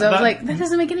 No, because I was like, that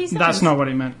doesn't make any sense. That's not what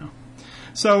he meant, no.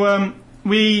 So,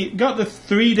 we got the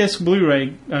 3-disc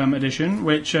Blu-ray edition,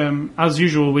 which, as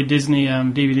usual with Disney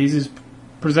DVDs, is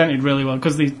presented really well,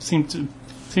 because they seem to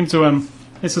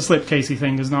it's a slipcasey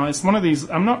thing, isn't it? It's one of these...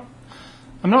 I'm not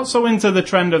I'm not so into the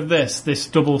trend of this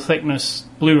double thickness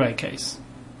Blu-ray case.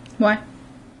 Why?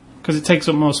 Because it takes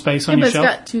up more space on Yeah, your but it's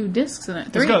shelf. got 2 discs in it.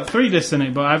 It's 3. got 3 discs in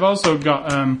it, but I've also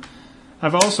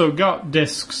got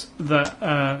discs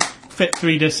that fit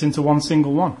 3 discs into one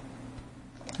single one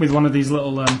with one of these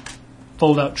little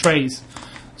fold-out trays.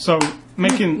 So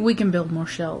making We can build more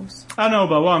shelves. I know,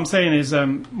 but what I'm saying is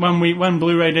when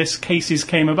Blu-ray disc cases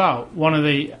came about, one of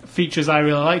the features I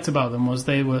really liked about them was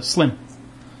they were slim.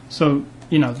 So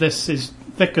this is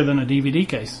thicker than a DVD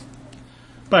case.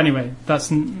 But anyway, that's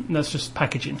just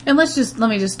packaging. And let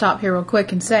me just stop here real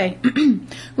quick and say,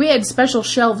 we had special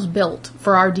shelves built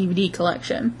for our DVD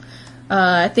collection.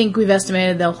 I think we've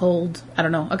estimated they'll hold, I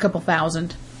don't know, a couple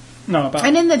thousand. No, about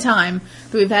And in the time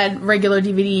that we've had regular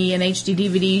DVD and HD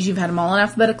DVDs, you've had them all in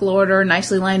alphabetical order,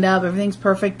 nicely lined up, everything's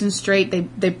perfect and straight,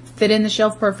 they fit in the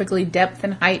shelf perfectly, depth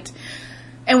and height.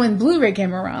 And when Blu-ray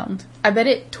came around, I bet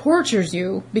it tortures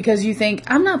you because you think,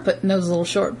 I'm not putting those little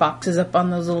short boxes up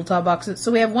on those little top boxes.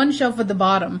 So we have one shelf at the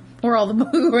bottom where all the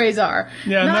Blu-rays are.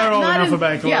 Yeah, and they're all in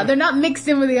alphabetical Yeah, order. they're not mixed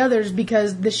in with the others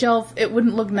because the shelf, it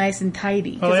wouldn't look nice and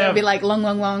tidy. Because it would be like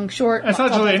long, short. It's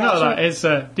actually tall, not short. that. It's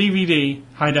a DVD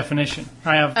high definition.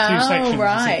 I have 2 sections. Oh,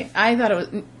 right. I thought it was,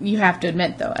 you have to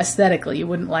admit though, aesthetically, you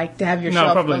wouldn't like to have your No,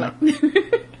 shelf. probably not.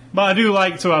 But I do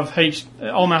like to have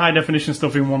all my high definition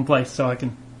stuff in one place so I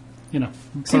can, So you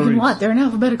can peruse. what? They're in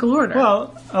alphabetical order.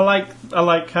 Well, I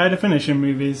like high definition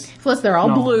movies. Plus, they're all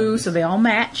No. blue, so they all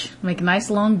match. Make a nice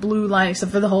long blue line,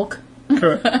 except for the Hulk.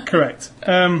 Correct.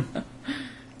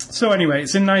 So anyway,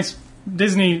 it's a nice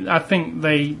Disney. I think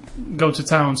they go to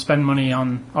town, spend money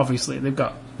on. Obviously,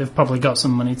 they've probably got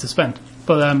some money to spend,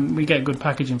 but we get good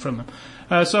packaging from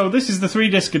them. So this is the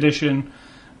 3-disc edition.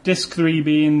 Disc 3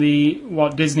 being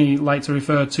what Disney like to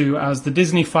refer to as the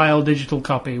Disney File digital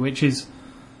copy, which is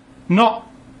not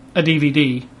a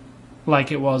DVD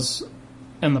like it was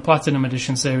in the Platinum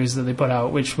Edition series that they put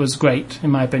out, which was great,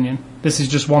 in my opinion. This is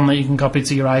just one that you can copy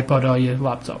to your iPod or your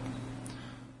laptop.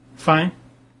 Fine.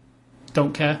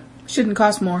 Don't care. Shouldn't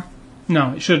cost more.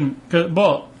 No, it shouldn't.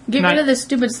 But Get rid of this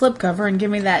stupid slipcover and give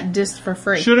me that disc for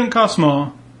free. shouldn't cost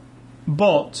more,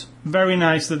 but very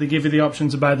nice that they give you the option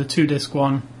to buy the 2-disc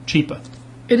one cheaper.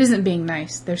 It isn't being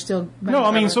nice. They're still... No,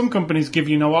 I mean, some companies give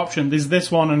you no option. There's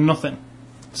this one and nothing.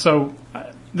 So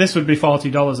this would be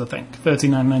 $40, I think.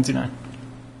 $39.99.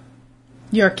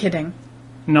 You're kidding.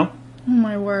 No. Oh,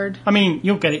 my word. I mean,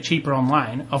 you'll get it cheaper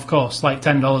online, of course, like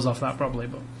 $10 off that probably,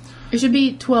 but It should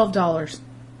be $12.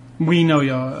 we know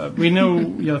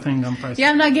your thing on price. Yeah,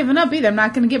 I'm not giving up either. I'm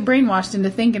not going to get brainwashed into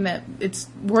thinking that it's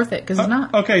worth it, because it's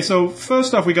not. Okay, so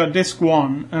first off, we got disc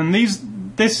 1, and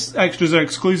this extras are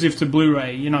exclusive to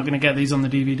Blu-ray. You're not going to get these on the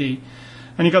DVD.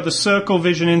 And you got the Circle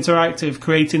Vision Interactive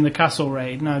Creating the Castle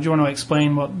Raid. Now, do you want to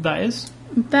explain what that is?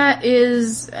 That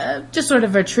is just sort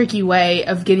of a tricky way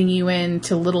of getting you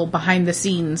into little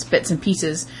behind-the-scenes bits and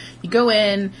pieces. You go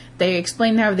in, they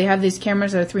explain how they have these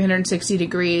cameras that are 360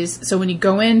 degrees, so when you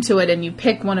go into it and you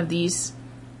pick one of these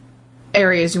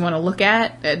areas you want to look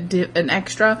at, an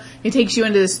extra, it takes you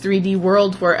into this 3D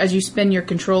world where as you spin your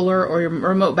controller or your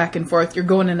remote back and forth, you're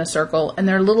going in a circle, and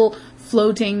there are little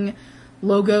floating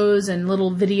logos and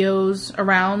little videos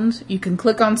around. You can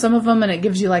click on some of them and it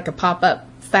gives you like a pop-up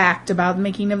fact about the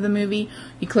making of the movie.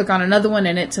 You click on another one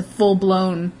and it's a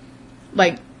full-blown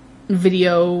like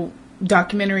video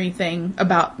documentary thing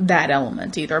about that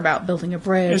element, either about building a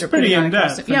bridge It's or pretty putting on a in-depth,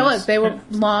 costume. Yeah, and look, they were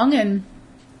long and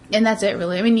that's it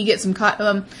really. I mean, you get some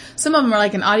some of them are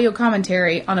like an audio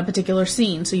commentary on a particular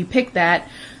scene, so you pick that,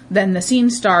 then the scene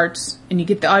starts, and you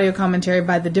get the audio commentary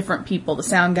by the different people, the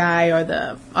sound guy or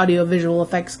the audio visual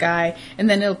effects guy, and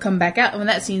then it'll come back out. And when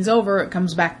that scene's over, it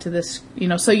comes back to this,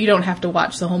 so you don't have to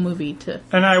watch the whole movie to...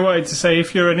 And I wanted to say,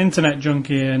 if you're an internet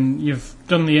junkie and you've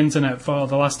done the internet for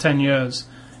the last 10 years,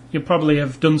 you probably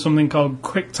have done something called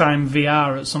QuickTime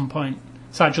VR at some point.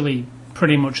 It's actually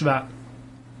pretty much that.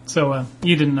 So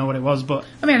you didn't know what it was, but...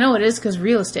 I mean, I know it is because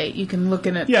real estate, you can look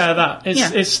in it... Yeah, that.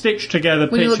 Yeah. It's stitched together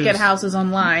When pictures. you look at houses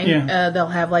online, Yeah. they'll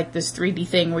have like this 3D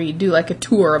thing where you do like a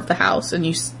tour of the house, and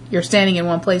you're standing in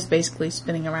one place, basically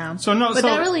spinning around. So not but so-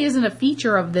 that really isn't a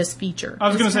feature of this feature. I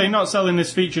was going to It's say, not- not selling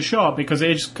this feature short, because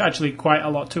it is actually quite a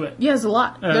lot to it. Yeah, there's a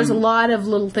lot. There's a lot of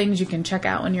little things you can check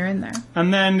out when you're in there.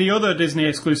 And then the other Disney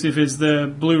exclusive is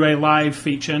the Blu-ray Live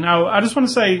feature. Now, I just want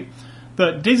to say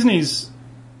that Disney's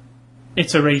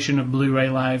iteration of Blu-ray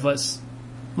Live, let's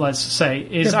say,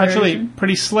 is The actually version?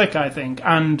 pretty slick, I think,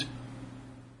 and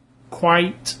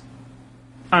quite...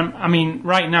 I mean,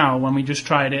 right now, when we just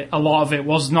tried it, a lot of it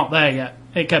was not there yet.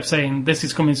 It kept saying, this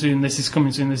is coming soon, this is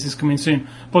coming soon, this is coming soon.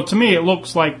 But to me, it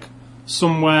looks like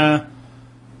somewhere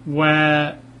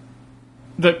where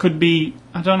that could be,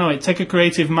 I don't know, it'd take a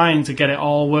creative mind to get it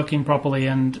all working properly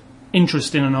and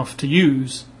interesting enough to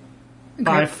use.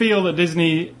 But I feel that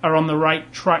Disney are on the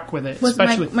right track with it.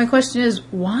 Especially my question is,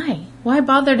 why? Why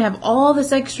bother to have all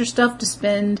this extra stuff to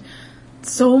spend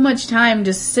so much time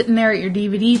just sitting there at your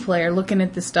DVD player looking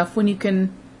at this stuff when you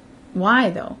can...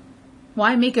 Why, though?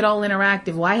 Why make it all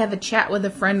interactive? Why have a chat with a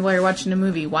friend while you're watching a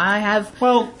movie? Why have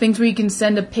things where you can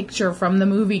send a picture from the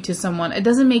movie to someone? It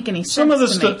doesn't make any sense some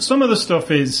of the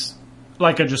stuff is,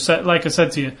 like I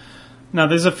said to you, now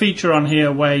there's a feature on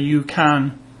here where you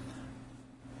can...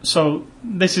 So,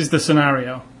 this is the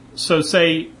scenario. So,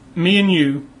 say, me and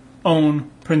you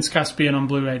own Prince Caspian on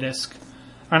Blu-ray disc,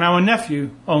 and our nephew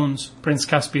owns Prince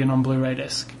Caspian on Blu-ray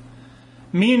disc.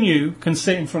 Me and you can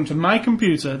sit in front of my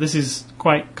computer. This is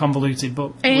quite convoluted,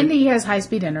 but... And he has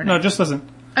high-speed internet. No, just listen.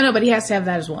 I know, but he has to have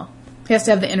that as well. He has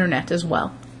to have the internet as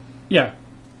well. Yeah.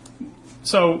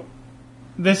 So,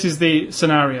 this is the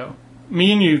scenario.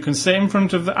 Me and you can sit in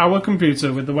front of our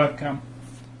computer with the webcam,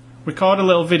 record a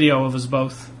little video of us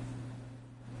both,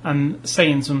 and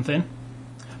saying something,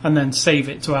 and then save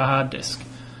it to our hard disk.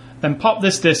 Then pop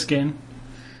this disc in,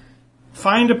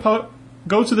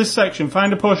 go to this section,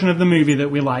 find a portion of the movie that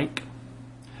we like,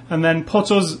 and then put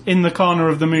us in the corner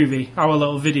of the movie, our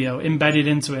little video, embedded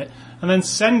into it, and then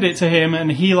send it to him,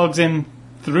 and he logs in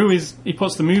through he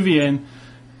puts the movie in,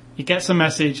 he gets a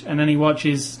message, and then he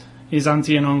watches his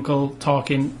auntie and uncle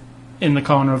talking in the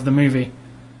corner of the movie.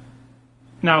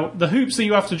 Now, the hoops that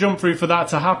you have to jump through for that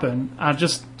to happen are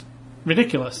just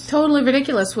ridiculous. Totally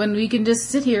ridiculous when we can just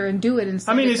sit here and do it. And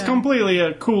I mean, it's completely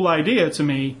a cool idea to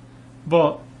me,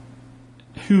 but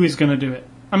who is going to do it?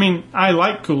 I mean, I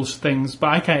like cool things, but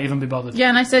I can't even be bothered. Yeah,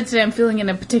 and I said today I'm feeling in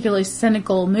a particularly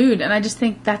cynical mood, and I just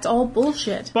think that's all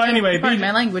bullshit. But anyway... Pardon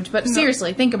my language, but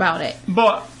seriously, think about it.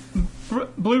 But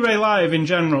Blu-ray Live in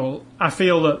general, I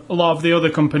feel that a lot of the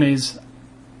other companies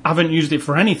haven't used it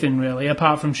for anything really,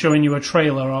 apart from showing you a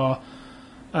trailer or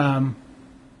an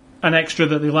extra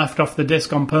that they left off the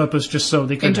disc on purpose just so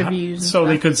they could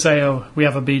they could say, oh, we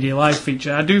have a BD Live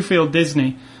feature. I do feel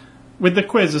Disney, with the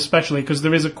quiz especially, because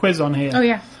there is a quiz on here. Oh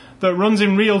yeah, that runs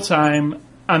in real time,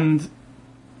 and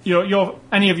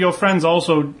any of your friends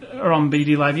also are on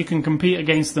BD Live. You can compete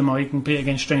against them or you can compete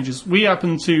against strangers. We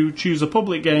happen to choose a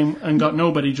public game and got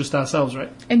nobody, just ourselves,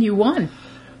 right? And you won.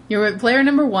 You were player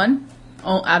number 1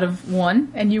 out of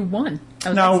 1, and you won.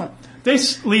 Now, excellent.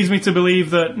 This leads me to believe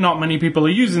that not many people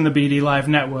are using the BD Live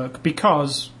network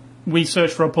because we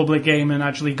searched for a public game and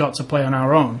actually got to play on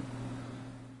our own.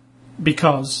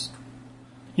 Because,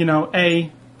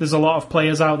 there's a lot of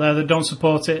players out there that don't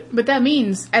support it. But that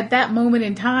means, at that moment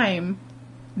in time,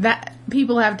 that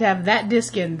people have to have that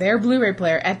disc in their Blu-ray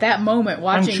player at that moment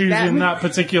watching and choosing that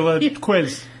particular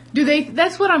quiz. Do they?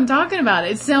 That's what I'm talking about.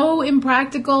 It's so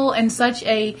impractical and such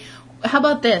a... How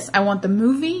about this? I want the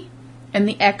movie and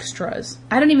the extras.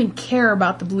 I don't even care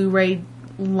about the Blu-ray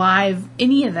Live,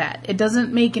 any of that. It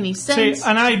doesn't make any sense. See,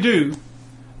 and I do,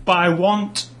 but I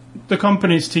want the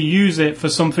companies to use it for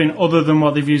something other than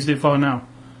what they've used it for now.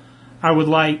 I would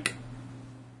like...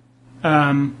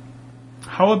 how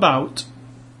about...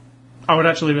 I would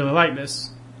actually really like this.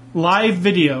 Live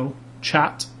video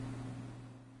chat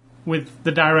with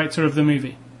the director of the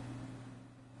movie.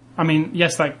 I mean,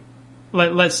 yes,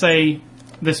 let's say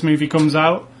this movie comes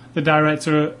out, the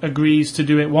director agrees to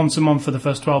do it once a month for the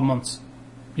first 12 months.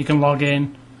 You can log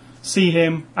in, see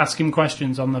him, ask him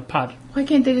questions on the pad. Why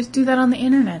can't they just do that on the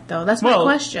internet, though? That's my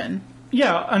question.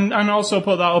 Yeah, and also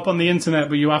put that up on the internet,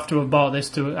 but you have to have bought this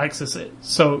to access it.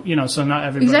 So, so not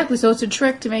everybody... Exactly, so it's a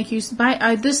trick to make you buy...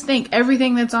 I just think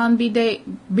everything that's on B-Day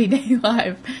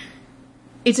Live...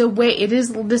 It is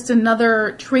just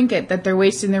another trinket that they're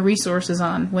wasting their resources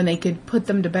on when they could put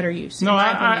them to better use. No,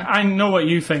 I know what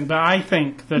you think, but I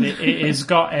think that it has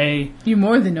got a... You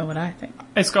more than know what I think.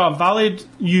 It's got a valid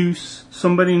use.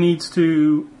 Somebody needs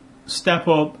to step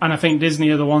up, and I think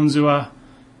Disney are the ones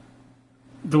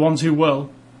who will,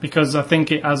 because I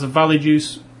think it has a valid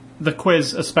use. The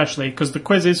quiz especially, because the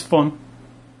quiz is fun.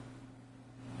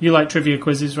 You like trivia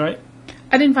quizzes, right?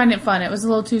 I didn't find it fun. It was a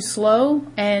little too slow,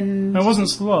 and... It wasn't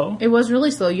slow. It was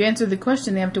really slow. You answered the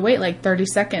question, they have to wait like 30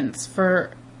 seconds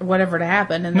for whatever to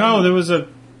happen. And no,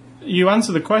 you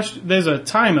answer the question, there's a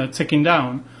timer ticking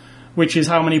down, which is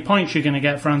how many points you're going to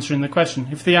get for answering the question.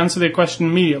 If they answer the question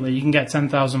immediately, you can get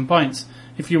 10,000 points.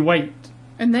 If you wait...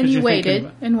 And then you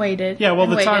waited, and waited. Yeah, well,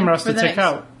 the timer has to tick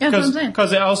out. Yeah, that's what I'm saying.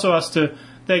 Because it also has to...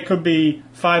 There could be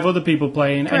 5 other people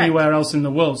playing anywhere else in the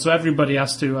world, so everybody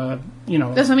has to,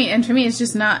 That's what I mean, and for me, it's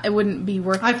just not... It wouldn't be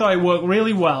worth... I thought it worked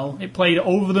really well. It played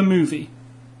over the movie,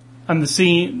 and the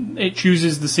scene... It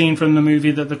chooses the scene from the movie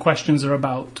that the questions are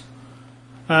about.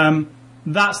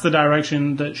 That's the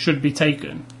direction that should be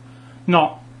taken,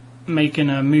 not making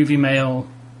a movie mail,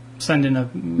 sending a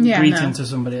greeting to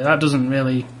somebody. That doesn't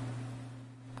really...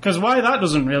 Because why that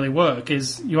doesn't really work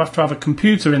is you have to have a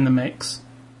computer in the mix.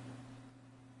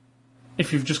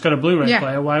 If you've just got a Blu-ray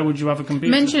player, why would you have a computer?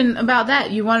 Mention about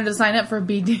that. You wanted to sign up for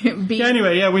BD. Yeah,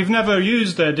 anyway, we've never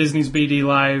used Disney's BD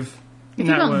Live If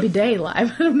you call it bidet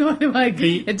live, I don't know what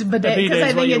it's bidet because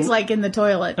I think it's like in the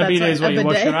toilet. A bidet is what you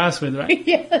wash your ass with, right?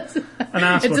 Yes.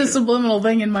 It's a subliminal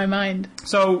thing in my mind.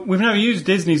 So we've never used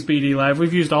Disney's BD Live.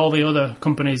 We've used all the other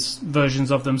companies'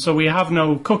 versions of them. So we have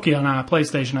no cookie on our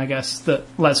PlayStation, I guess, that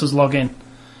lets us log in.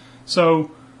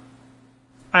 So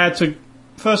I had to...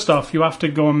 First off, you have to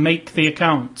go and make the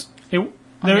account.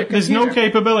 There's no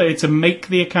capability to make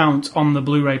the account on the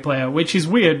Blu-ray player, which is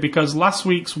weird because last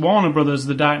week's Warner Brothers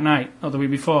The Dark Knight, or the week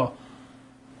before,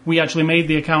 we actually made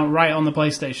the account right on the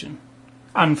PlayStation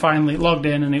and finally logged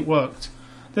in and it worked.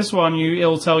 This one,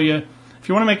 it'll tell you, if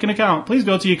you want to make an account, please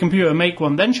go to your computer, make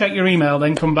one, then check your email,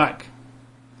 then come back.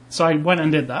 So I went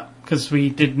and did that because we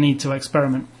did need to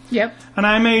experiment. Yep. And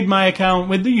I made my account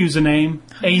with the username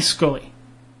AScully.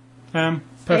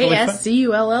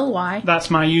 ASCULLY. That's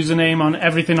my username on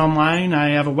everything online.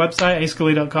 I have a website,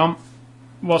 ascully.com.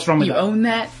 What's wrong with that? You own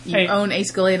that? You own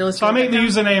AScully. So I make the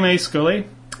username AScully.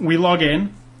 We log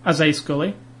in as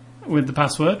AScully with the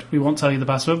password. We won't tell you the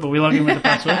password, but we log in with the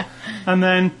password. And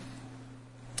then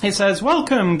it says,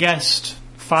 welcome, guest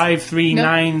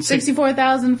 539...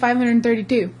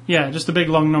 64,532. Yeah, just a big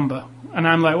long number. And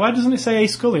I'm like, why doesn't it say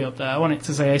AScully up there? I want it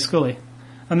to say AScully.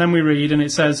 And then we read, and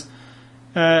it says...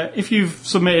 if you've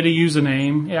submitted a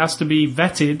username, it has to be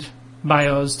vetted by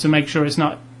us to make sure it's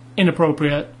not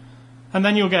inappropriate. And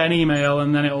then you'll get an email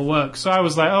and then it'll work. So I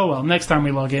was like, oh well, next time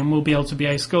we log in, we'll be able to be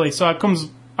AScully. So it comes,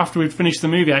 after we've finished the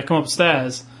movie, I come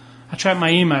upstairs, I check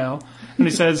my email, and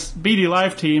it says, BD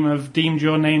Live team have deemed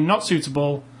your name not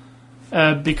suitable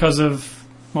because of,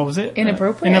 what was it?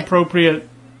 Inappropriate.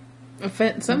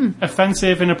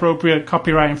 Offensive, inappropriate,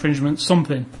 copyright infringement,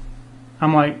 something.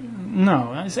 I'm like...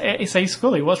 No, it's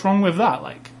AScully. What's wrong with that?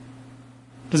 Like,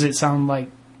 does it sound like...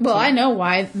 Well, I know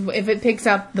why. If it picks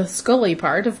out the Scully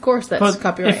part, of course that's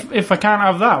copyright. If I can't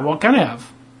have that, what can I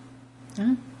have?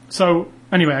 Huh? So,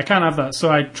 anyway, I can't have that. So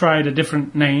I tried a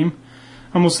different name.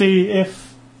 And we'll see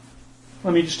if...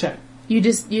 Let me just check. You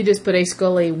just put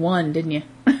AScully 1, didn't you?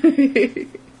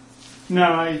 No,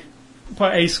 I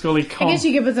put AScully com. I guess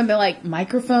you could put something like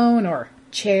microphone or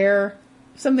chair...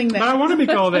 Something that... But I want to be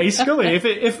called AScully.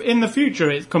 If in the future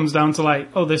it comes down to like,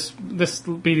 oh, this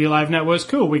BD Live network's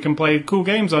cool, we can play cool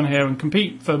games on here and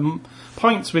compete for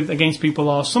points against people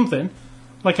or something,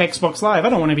 like Xbox Live. I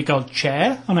don't want to be called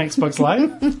Chair on Xbox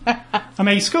Live. I'm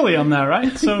AScully on there,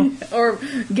 right? So or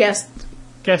guest,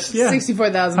 yeah.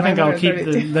 64,000. I think I'll keep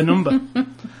the number.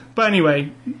 But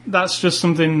anyway, that's just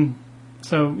something.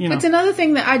 So it's another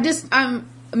thing that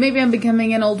maybe I'm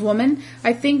becoming an old woman.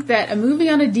 I think that a movie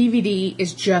on a DVD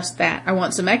is just that. I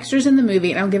want some extras in the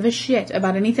movie, and I don't give a shit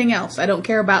about anything else. I don't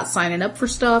care about signing up for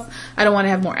stuff. I don't want to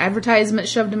have more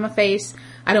advertisements shoved in my face.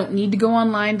 I don't need to go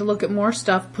online to look at more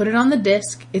stuff. Put it on the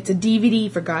disc. It's a DVD,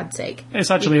 for God's sake.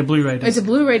 It's actually a Blu-ray disc. It's a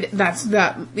Blu-ray.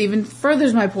 That even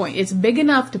furthers my point. It's big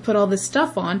enough to put all this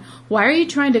stuff on. Why are you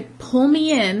trying to pull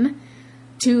me in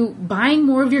to buying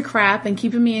more of your crap and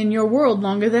keeping me in your world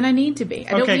longer than I need to be?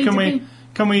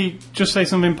 Can we just say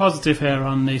something positive here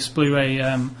on this Blu-ray?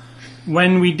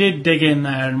 When we did dig in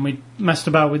there and we messed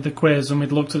about with the quiz and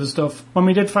we'd looked at the stuff, when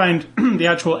we did find the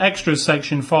actual extras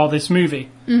section for this movie,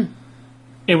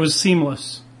 it was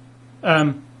seamless.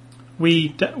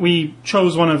 We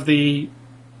chose one of the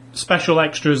special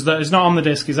extras that is not on the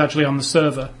disc, is actually on the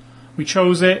server. We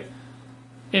chose it.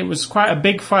 It was quite a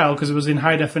big file because it was in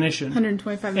high definition.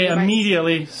 125 It megabytes.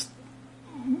 immediately,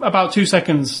 about 2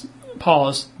 seconds...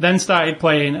 pause, then started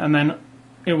playing, and then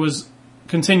it was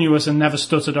continuous and never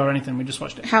stuttered or anything. We just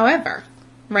watched it. However,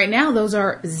 right now those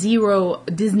are 0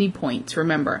 Disney points,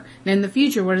 remember. And in the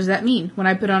future, what does that mean? When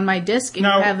I put on my disc and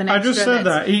you have an extra I just said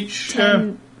that's that. Each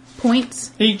 10 points?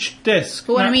 Each disc.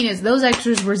 But what I mean is those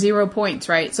extras were 0 points,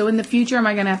 right? So in the future, am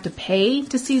I going to have to pay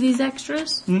to see these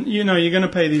extras? You're going to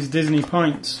pay these Disney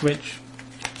points, which,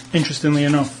 interestingly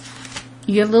enough...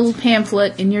 You get a little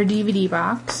pamphlet in your DVD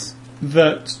box.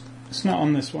 That... It's not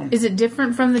on this one. Is it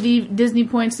different from the Disney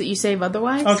points that you save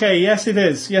otherwise? Okay, yes it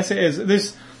is. Yes it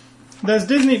is. There's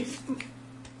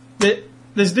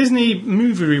Disney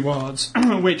movie rewards,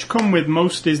 which come with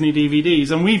most Disney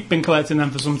DVDs, and we've been collecting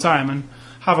them for some time, and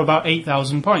have about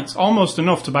 8,000 points, almost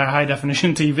enough to buy a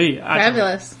high-definition TV. Actually.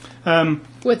 Fabulous.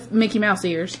 With Mickey Mouse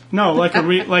ears. No, like a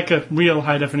real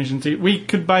high-definition TV. We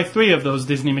could buy 3 of those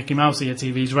Disney Mickey Mouse ear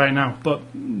TVs right now, but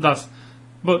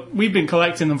we've been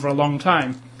collecting them for a long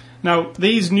time. Now,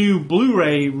 these new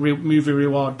Blu-ray movie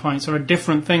reward points are a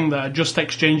different thing that are just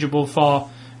exchangeable for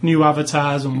new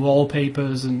avatars and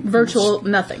wallpapers and Virtual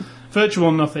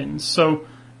nothings. So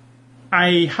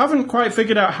I haven't quite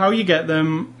figured out how you get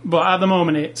them, but at the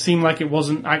moment it seemed like it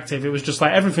wasn't active. It was just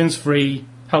like everything's free,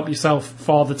 help yourself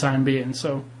for the time being.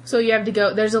 So you have to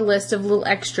go, there's a list of little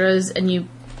extras and you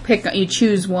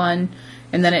choose one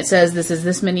and then it says this is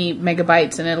this many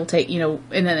megabytes and it'll take, and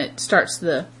then it starts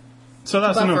the So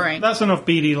that's buffering. enough. That's enough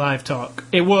BD Live talk.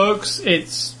 It works.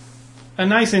 It's a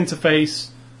nice interface.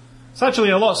 It's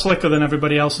actually a lot slicker than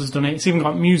everybody else has done it. It's even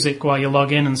got music while you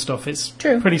log in and stuff. It's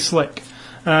pretty slick.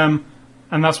 And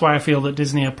that's why I feel that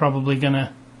Disney are probably going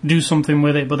to do something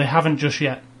with it, but they haven't just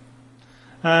yet.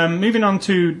 Moving on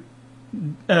to...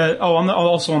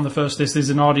 also on the first disc, there's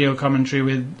an audio commentary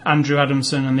with Andrew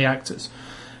Adamson and the actors.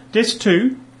 Disc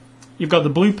 2, you've got the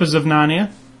bloopers of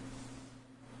Narnia.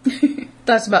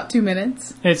 That's about 2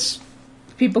 minutes. It's...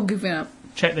 People goofing up.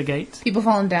 Check the gate. People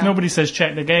falling down. Nobody says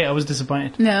check the gate. I was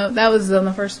disappointed. No, that was on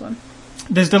the first one.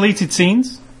 There's deleted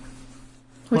scenes.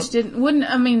 Which they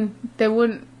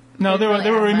wouldn't... No, they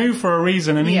were removed for a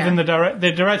reason, and Yeah. even the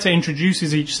director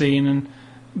introduces each scene, and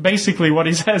basically what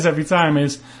he says every time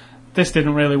is, this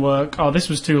didn't really work, or this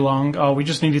was too long, or we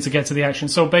just needed to get to the action.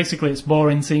 So basically it's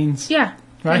boring scenes. Yeah.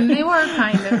 Right? And they were,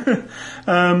 kind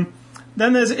of.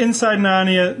 Then there's Inside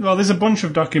Narnia. Well, there's a bunch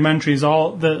of documentaries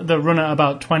all that run at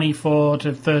about 24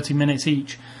 to 30 minutes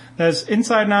each. There's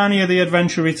Inside Narnia, The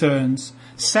Adventure Returns.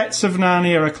 Sets of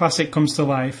Narnia, A Classic Comes to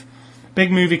Life. Big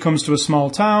Movie Comes to a Small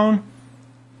Town.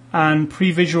 And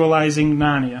Pre-Visualizing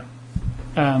Narnia.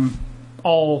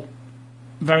 All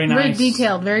very nice. Very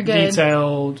detailed, very good.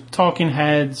 Detailed, talking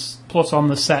heads, plus on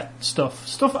the set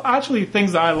stuff. Actually,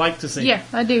 things that I like to see. Yeah,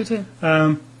 I do too.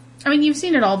 I mean, you've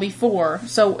seen it all before,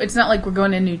 so it's not like we're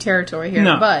going in new territory here,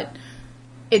 No. but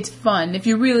it's fun. If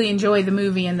you really enjoy the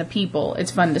movie and the people,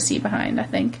 it's fun to see behind, I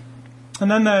think.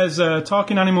 And then there's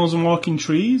Talking Animals and Walking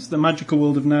Trees, The Magical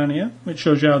World of Narnia, which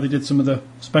shows you how they did some of the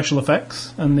special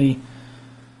effects and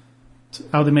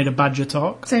how they made a badger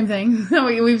talk. Same thing.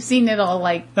 We've seen it all,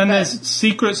 Then there's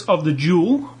Secrets of the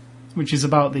Jewel, which is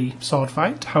about the sword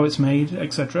fight, how it's made,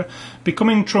 etc.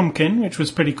 Becoming Trumpkin, which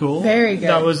was pretty cool. Very good.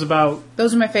 That was about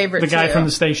Those are my favorites, the guy too. from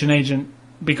the station agent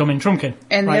becoming Trumpkin.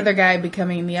 And right? the other guy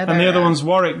becoming the other. And the other one's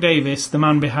Warwick Davis, the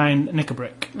man behind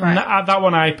Knickerbrick. Right. And that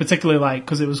one I particularly liked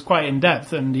because it was quite in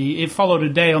depth, and it followed a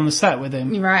day on the set with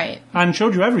him. Right. And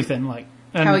showed you everything,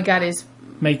 and How he got his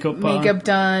makeup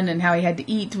done, and how he had to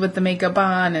eat with the makeup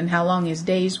on, and how long his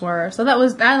days were. So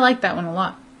I liked that one a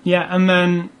lot. Yeah, and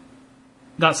then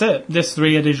that's it. Disc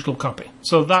 3, a digital copy.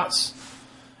 So that's...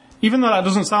 Even though that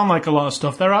doesn't sound like a lot of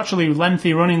stuff, there are actually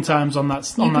lengthy running times on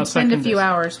that You on can that spend second a few disc.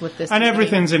 hours with this. And DVD.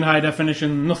 everything's in high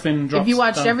definition. Nothing drops If you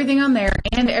watched down. everything on there,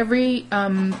 and every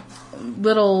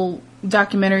little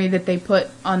documentary that they put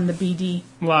on the BD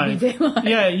Live. Live,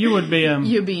 Yeah, you would be...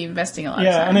 you'd be investing a lot of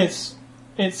yeah, time. and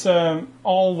it's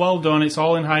all well done. It's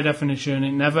all in high definition.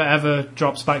 It never ever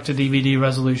drops back to DVD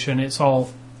resolution. It's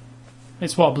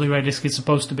what Blu-ray disc is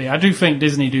supposed to be. I do think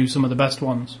Disney do some of the best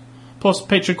ones. Plus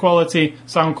picture quality,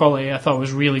 sound quality, I thought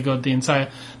was really good.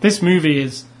 This movie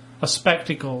is a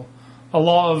spectacle. A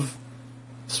lot of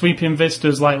sweeping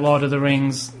vistas like Lord of the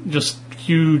Rings, just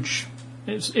huge.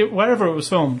 Wherever it was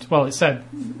filmed, well, it said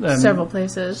several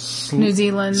places, New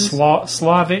Zealand,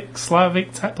 Slavic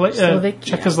Slovakia.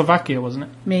 Czechoslovakia, wasn't it?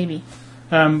 maybe.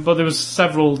 But there was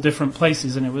several different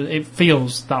places, and it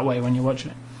feels that way when you're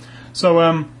watching it.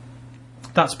 So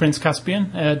that's Prince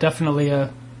Caspian. Definitely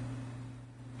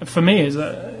for me is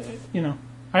I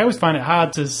always find it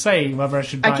hard to say whether I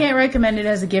should buy I can't recommend it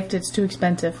as a gift. It's too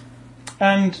expensive.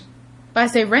 And But I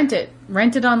say rent it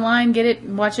online, get it,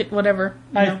 watch it, whatever.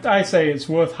 I say it's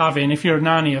worth having. If you're a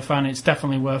Narnia fan, it's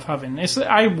definitely worth having.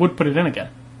 I would put it in again.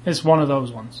 It's one of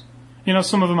those ones.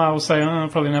 Some of them I will say, I'll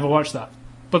probably never watch that.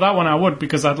 But that one I would,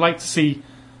 because I'd like to see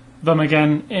them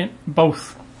again in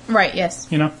both. Right. Yes.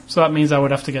 So that means I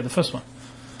would have to get the first one.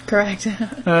 Correct.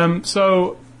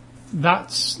 So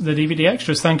that's the DVD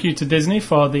extras. Thank you to Disney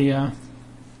for the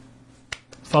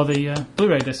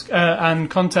Blu-ray disc and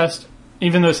contest.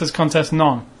 Even though it says contest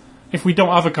none, if we don't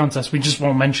have a contest, we just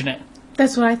won't mention it.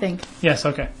 That's what I think. Yes.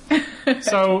 Okay.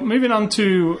 So moving on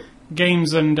to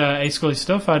games and A Scully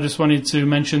stuff, I just wanted to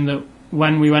mention that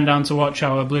when we went down to watch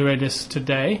our Blu-ray disc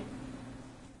today,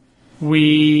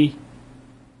 I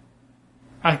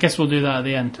guess we'll do that at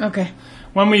the end. Okay.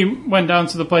 when we went down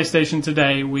to the PlayStation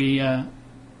today, we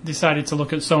decided to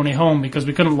look at Sony Home because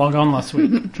we couldn't log on last week.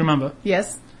 Do you remember?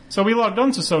 Yes. So we logged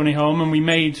on to Sony Home and we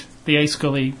made the A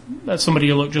Scully somebody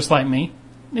who looked just like me.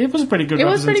 It was a pretty good It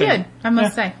was pretty representation. good, I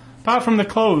must say. Apart from the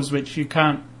clothes, which you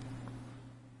can't...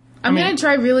 I'm mean- going to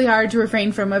try really hard to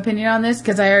refrain from opinion on this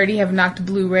because I already have knocked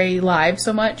Blu-ray Live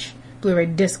so much, Blu-ray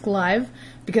Disc Live,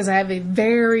 because I have a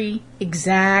very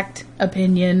exact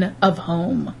opinion of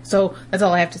Home. So that's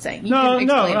all I have to say. You No, can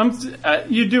no,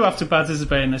 explain. you do have to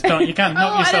participate in this, don't you? You can't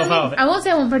knock yourself out of it. I won't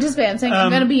say I won't participate. I'm saying I'm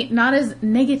going to be not as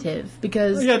negative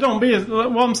because Yeah, don't be...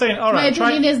 What I'm saying, all my right,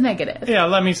 opinion is negative. Yeah,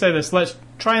 let me say this. Let's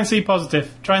try and see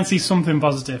positive. Try and see something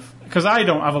positive. Because I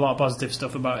don't have a lot of positive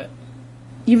stuff about it.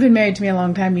 You've been married to me a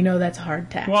long time. You know that's a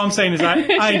hard task. What I'm saying is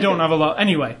I don't have a lot.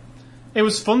 Anyway, it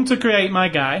was fun to create my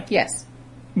guy. Yes.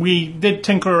 We did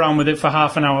tinker around with it for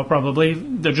half an hour probably,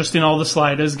 adjusting all the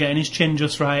sliders, getting his chin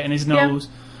just right and his nose.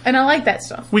 Yeah. And I like that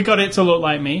stuff. We got it to look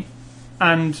like me.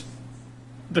 And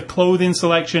the clothing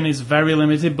selection is very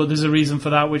limited, but there's a reason for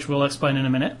that, which we'll explain in a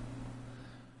minute.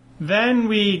 Then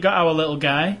we got our little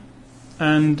guy,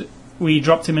 and we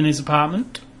dropped him in his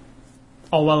apartment.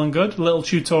 All well and good. A little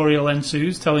tutorial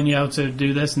ensues, telling you how to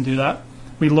do this and do that.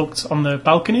 We looked on the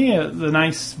balcony at the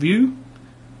nice view.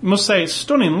 Must say, it's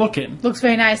stunning looking. Looks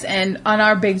very nice, and on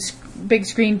our big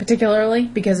screen particularly,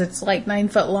 because it's like 9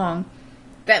 foot long,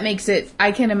 that makes it...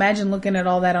 I can imagine looking at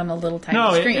all that on a little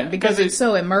tiny screen, because it's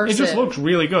so immersive. It just looks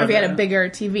really good. If you had a bigger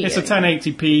TV. It's a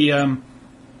 1080p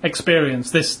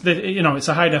experience. It's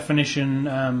a high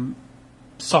definition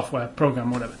software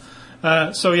program,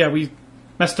 whatever. So yeah, we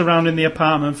messed around in the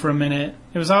apartment for a minute.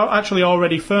 It was actually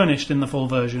already furnished in the full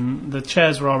version. The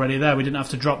chairs were already there. We didn't have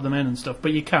to drop them in and stuff,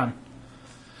 but you can.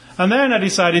 And then I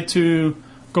decided to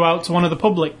go out to one of the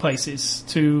public places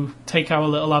to take our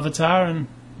little avatar and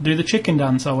do the chicken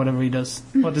dance or whatever he does.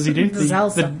 What does he do? The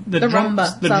salsa. The The drunk,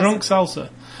 rumba the salsa. drunk salsa.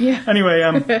 Yeah.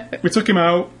 Anyway, we took him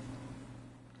out.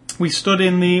 We stood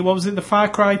in the Far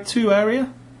Cry 2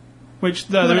 area? Which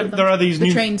there are these the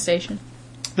new... train station.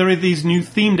 There are these new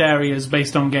themed areas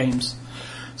based on games.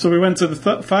 So we went to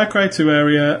the Far Cry 2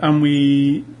 area and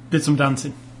we did some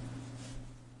dancing.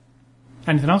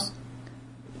 Anything else?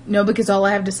 No, because all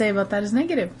I have to say about that is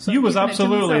negative. So You I'm was keeping it to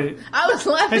absolutely myself. I was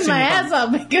laughing pissing my your ass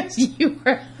off because you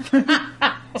were...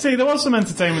 See, there was some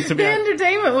entertainment to be The had.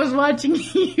 entertainment was watching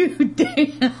you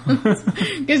dance.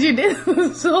 Because you did the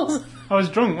salsa. I was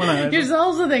drunk, wasn't I? Your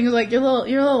salsa thing was like your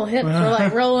little hips were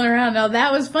like rolling around. Now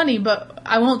that was funny, but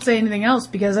I won't say anything else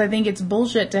because I think it's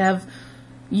bullshit to have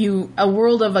a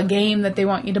world of a game that they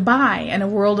want you to buy, and a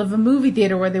world of a movie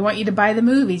theater where they want you to buy the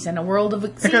movies, and a world of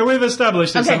Okay, we've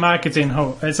established it's Okay.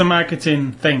 it's a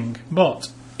marketing thing, but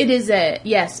it is it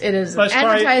is Let's an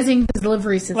try- advertising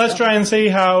delivery system. let's try and see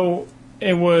how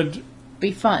it would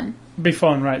be fun. be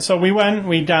fun, right? So we went,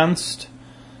 we danced,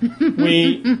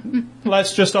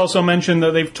 let's just also mention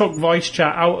that they've took voice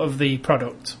chat out of the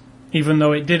product, even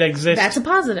though it did exist. That's a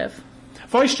positive.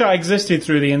 Voice chat existed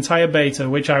through the entire beta,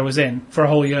 which I was in, for a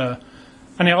whole year.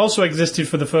 And it also existed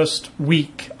for the first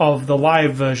week of the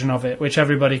live version of it, which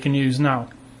everybody can use now.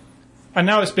 And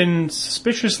now it's been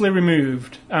suspiciously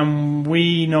removed, and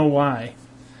we know why.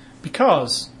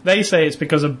 Because they say it's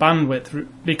because of bandwidth,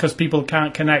 because people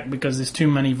can't connect because there's too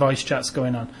many voice chats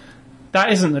going on.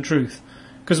 That isn't the truth.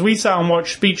 Because we sat and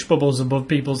watched speech bubbles above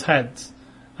people's heads,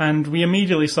 and we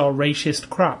immediately saw racist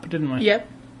crap, didn't we? Yep.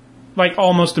 Like,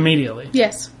 almost immediately.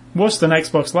 Yes. Worse than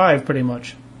Xbox Live, pretty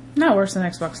much. Not worse than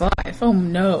Xbox Live. Oh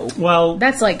no. Well,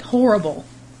 That's like horrible.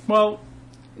 well,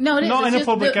 No, it is. Not It's in a just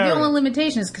public the area. only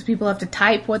limitation is because people have to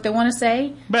type what they want to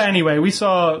say. but anyway, we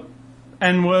saw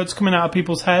N-words coming out of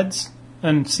people's heads,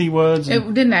 and C-words. And,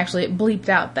 It didn't actually. It bleeped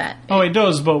out that. oh, it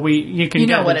does, but you can You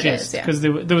know get what the it gist. is, yeah. Because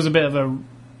there was a bit of a...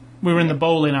 We were in the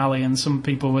bowling alley, and some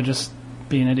people were just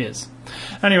being idiots.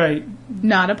 Anyway,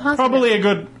 Not a positive. probably a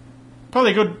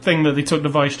good thing that they took the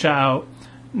voice chat out.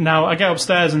 Now, I get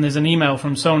upstairs and there's an email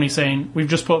from Sony saying, we've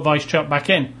just put voice chat back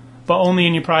in, but only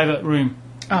in your private room.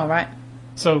 Oh, right.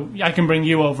 So I can bring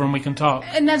you over and we can talk.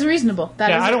 And that's reasonable. That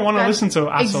Yeah, is- I don't wanna that's- listen to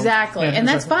assholes. Exactly. Yeah, and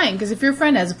that's exactly. fine, because if your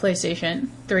friend has a PlayStation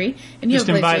 3, and you Just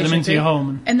have a PlayStation invite them into 3, your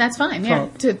home and that's fine, yeah.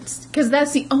 talk. Because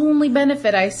that's the only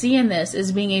benefit I see in this,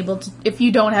 is being able to, if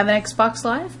you don't have an Xbox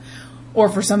Live, or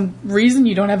for some reason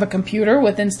you don't have a computer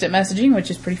with instant messaging, which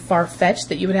is pretty far-fetched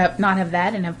that you would not have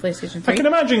that and have PlayStation 3. I can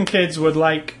imagine kids who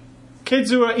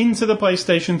are into the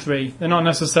PlayStation 3, they're not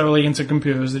necessarily into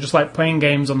computers, they're just like playing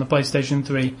games on the PlayStation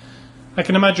 3. I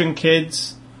can imagine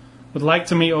kids would like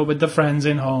to meet up with their friends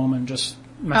in home and just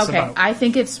mess Okay, about. I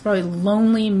think it's probably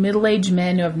lonely middle-aged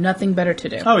men who have nothing better to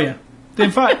do. Oh yeah.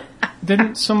 In fact,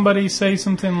 didn't somebody say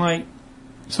something like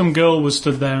some girl was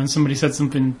stood there and somebody said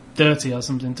something dirty or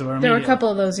something to her. There were a immediately. couple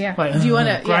of those, yeah. Like, do you want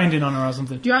to grinding on her or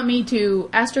something. Do you want me to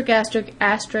asterisk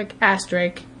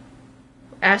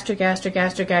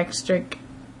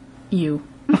you?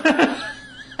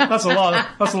 That's a lot.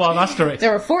 That's a lot of asterisks.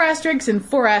 There were 4 asterisks and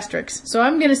 4 asterisks. So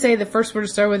I'm going to say the first word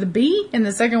started with a B and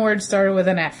the second word started with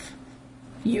an F.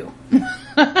 You.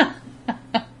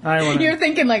 You're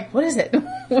thinking like, what is it?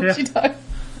 What's she talking?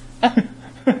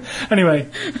 Anyway,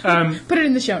 Put it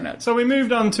in the show notes. so we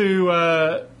moved on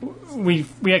to we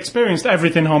experienced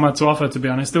everything home had to offer. To be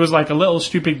honest, there was like a little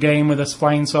stupid game with a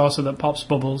flying saucer that pops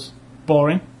bubbles.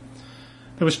 Boring.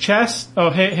 There was chess. Oh,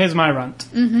 here's my rant.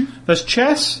 Mm-hmm. There's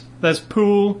chess. There's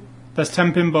pool. There's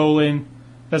 10-pin bowling.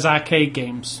 There's arcade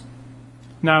games.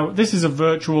 Now, this is a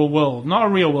virtual world, not a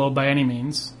real world by any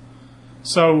means.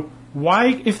 So,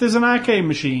 why, if there's an arcade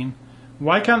machine,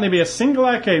 why can't there be a single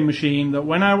arcade machine that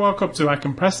when I walk up to, I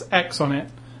can press X on it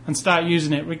and start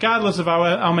using it, regardless of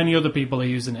how many other people are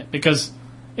using it? Because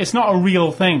it's not a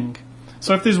real thing.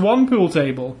 So if there's one pool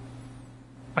table,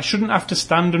 I shouldn't have to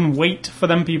stand and wait for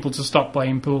them people to stop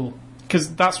playing pool.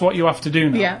 Because that's what you have to do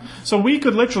now. Yeah. So we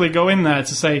could literally go in there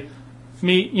to say,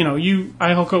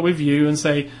 I hook up with you and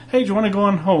say, hey, do you want to go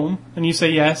on home? And you say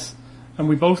yes. And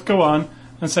we both go on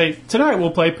and say, tonight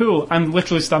we'll play pool. And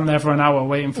literally stand there for an hour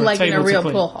waiting for like a table in a real to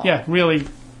play. pool hall. Yeah, really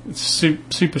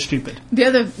super stupid. The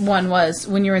other one was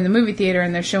when you're in the movie theater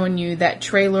and they're showing you that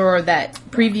trailer or that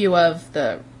preview of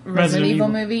the Resident Evil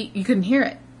movie, you couldn't hear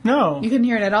it. No. You couldn't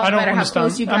hear it at all, I no don't matter understand. how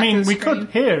close you got I mean, to the we screen. could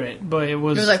hear it, but it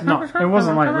was like not. It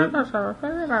wasn't like...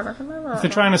 If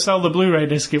they're trying to sell the Blu-ray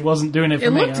disc, it wasn't doing it for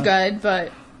It me. looked good,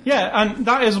 but Yeah, and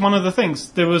that is one of the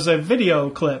things. There was a video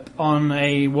clip on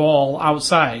a wall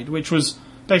outside, which was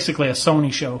basically a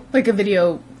Sony show. like a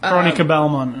video, Veronica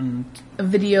Belmont, and a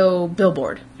video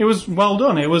billboard. it was well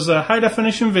done. It was a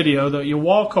high-definition video that you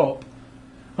walk up,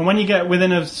 and when you get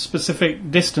within a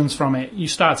specific distance from it, you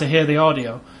start to hear the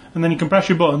audio, and then you can press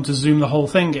your button to zoom the whole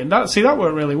thing in. That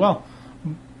worked really well.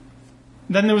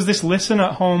 Then there was this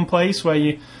listen-at-home place where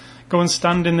you go and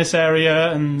stand in this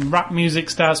area, and rap music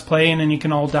starts playing, and you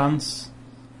can all dance.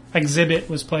 Exhibit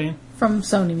was playing. From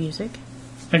Sony Music.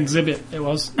 Exhibit, it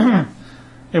was.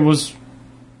 It was...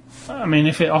 I mean,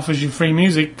 if it offers you free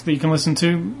music that you can listen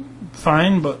to,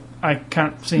 fine, but I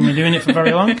can't see me doing it for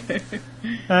very long.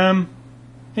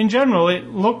 In general, it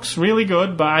looks really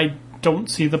good, but I don't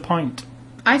see the point.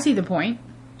 I see the point.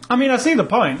 I mean, I see the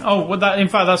point. Oh, well, in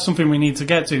fact, that's something we need to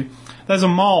get to. There's a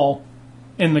mall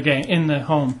in the game, in the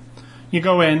home. You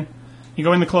go in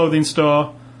the clothing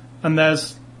store, and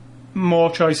there's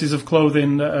more choices of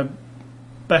clothing that are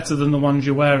better than the ones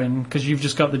you're wearing, because you've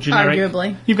just got the generic...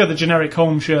 Arguably. You've got the generic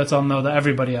home shirt on, though, that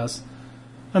everybody has.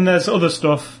 And there's other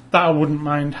stuff that I wouldn't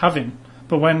mind having.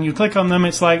 But when you click on them,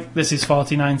 it's like, this is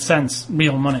 49 cents,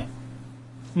 real money.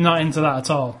 Not into that at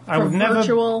all. I would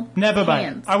virtual never buy it.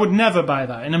 hands. I would never buy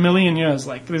that in a million years.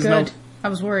 Like, there's Good. no... I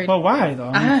was worried. Well, why,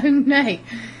 though? I mean, Nay.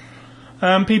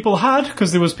 people had,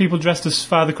 because there was people dressed as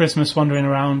Father Christmas wandering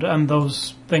around, and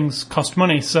those things cost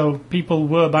money, so people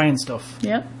were buying stuff.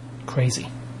 Yep. Crazy.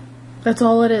 That's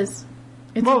all it is.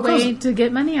 It's Well, a way to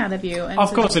get money out of you. And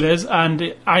Of course it is,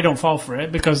 and I don't fall for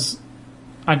it, because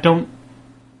I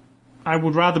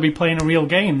would rather be playing a real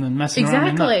game than messing around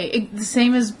in that. Exactly. The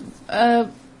same as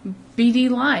BD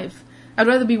Live. I'd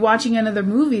rather be watching another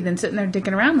movie than sitting there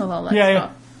dicking around with all that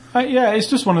stuff. Yeah, it's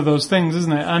just one of those things,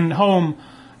 isn't it? And home,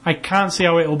 I can't see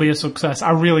how it'll be a success.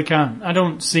 I really can't. I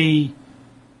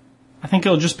think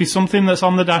it'll just be something that's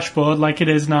on the dashboard like it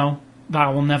is now that I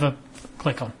will never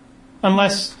click on.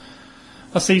 Unless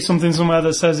I see something somewhere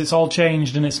that says it's all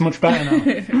changed and it's much better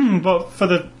now. But for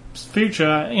the future,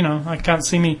 I can't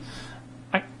see me...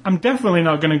 I'm definitely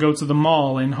not going to go to the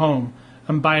mall in home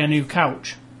and buy a new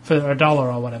couch for $1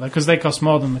 or whatever, because they cost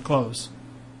more than the clothes,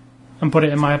 and put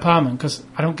it in my apartment, because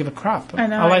I don't give a crap. I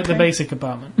know, I like the agree. basic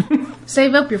apartment.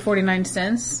 Save up your 49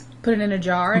 cents, put it in a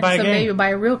jar, and Buy a someday game. you'll buy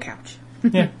a real couch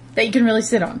Yeah. that you can really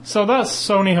sit on. So that's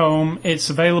Sony Home.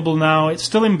 It's available now. It's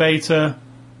still in beta.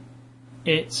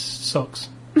 It sucks.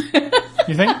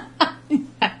 You think?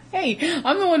 Hey,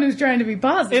 I'm the one who's trying to be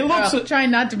positive. It looks- trying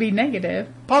not to be negative.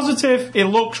 Positive, it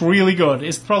looks really good.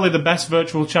 It's probably the best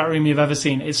virtual chat room you've ever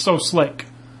seen. It's so slick.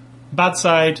 Bad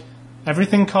side,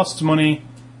 everything costs money,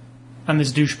 and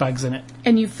there's douchebags in it.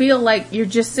 And you feel like you're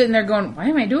just sitting there going, why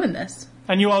am I doing this?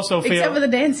 And you also feel... Except for the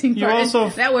dancing You part. also-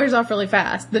 That wears off really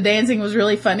fast. The dancing was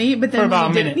really funny, but then For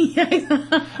about when a you did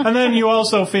And then you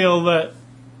also feel that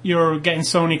you're getting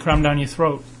Sony crammed down your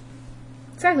throat.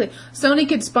 Exactly. Sony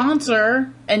could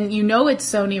sponsor, and you know it's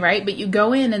Sony, right? But you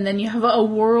go in, and then you have a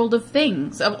world of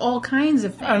things, of all kinds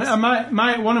of things. And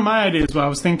one of my ideas, what I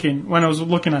was thinking when I was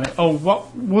looking at it,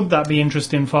 what would that be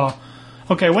interesting for?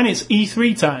 Okay, when it's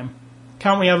E3 time,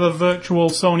 can't we have a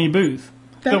virtual Sony booth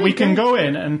that we can go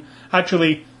in and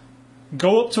actually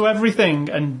go up to everything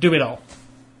and do it all?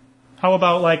 How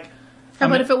about How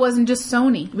about if it wasn't just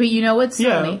Sony, but you know it's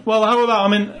Sony? Yeah. Well, how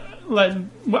about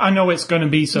I know it's going to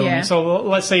be Sony, Yeah. so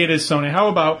let's say it is Sony. How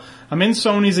about I'm in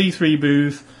Sony's E3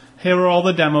 booth, here are all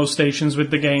the demo stations with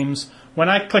the games. When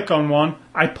I click on one,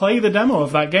 I play the demo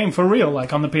of that game for real,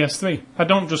 like on the PS3. I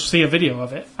don't just see a video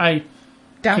of it. I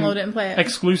Download it and play it.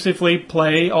 exclusively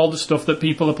play all the stuff that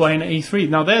people are playing at E3.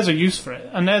 Now, there's a use for it,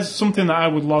 and there's something that I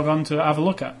would log on to have a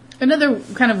look at. Another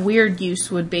kind of weird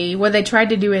use would be what they tried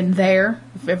to do in there,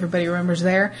 if everybody remembers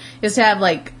there, is to have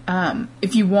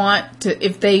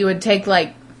if they would take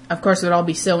of course it would all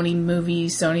be Sony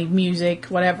movies, Sony music,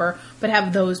 whatever, but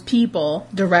have those people,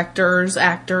 directors,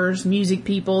 actors, music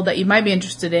people that you might be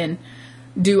interested in,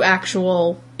 do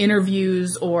actual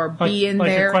interviews or be in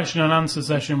there. Like a question and answer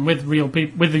session with real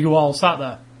people, with you all sat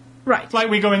there. Right. Like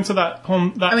we go into that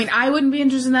home. I mean, I wouldn't be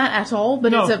interested in that at all,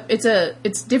 but No.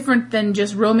 it's different than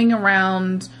just roaming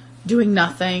around doing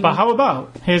nothing. But how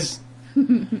about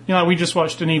we just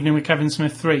watched An Evening with Kevin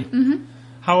Smith 3. Mm-hmm.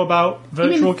 How about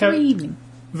virtual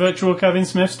Kevin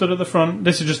Smith stood at the front?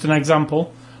 This is just an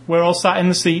example. We're all sat in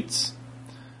the seats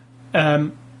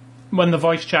when the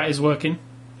voice chat is working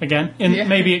again.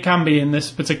 Maybe it can be in this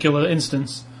particular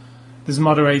instance. There's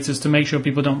moderators to make sure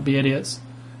people don't be idiots.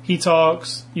 He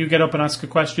talks, you get up and ask a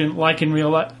question, like in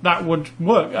real life. That would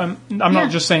work. I'm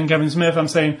not just saying Kevin Smith, I'm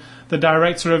saying the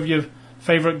director of your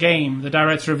favourite game, the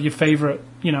director of your favourite,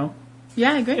 Yeah,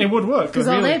 I agree. It would work. Because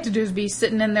all they have to do is be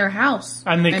sitting in their house.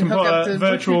 And they can hook up put a to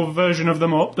virtual version of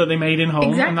them up that they made in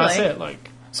home, and that's it.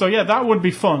 So yeah, that would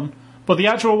be fun. But the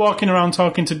actual walking around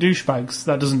talking to douchebags,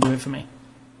 that doesn't do it for me.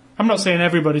 I'm not saying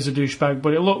everybody's a douchebag,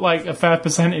 but it looked like a fair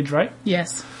percentage, right?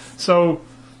 Yes. So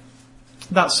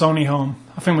that's Sony home.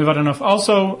 I think we've had enough.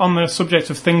 Also, on the subject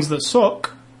of things that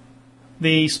suck,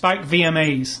 the Spike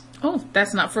VMAs. Oh,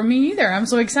 that's not for me either. I'm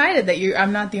so excited that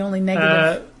I'm not the only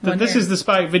negative one This here. is the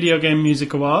Spike Video Game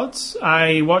Music Awards.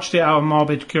 I watched it out of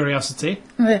morbid curiosity.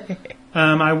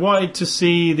 I wanted to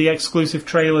see the exclusive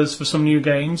trailers for some new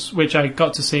games, which I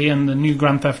got to see, and the new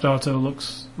Grand Theft Auto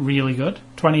looks really good.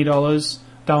 $20,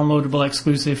 downloadable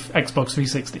exclusive Xbox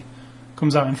 360.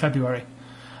 Comes out in February.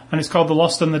 And it's called The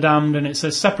Lost and the Damned, and it's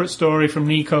a separate story from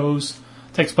Nico's.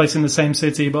 Takes place in the same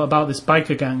city, but about this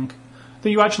biker gang that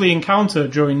you actually encounter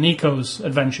during Nico's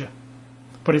adventure.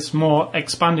 But it's more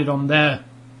expanded on their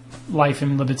life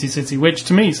in Liberty City, which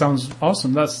to me sounds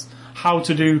awesome. That's how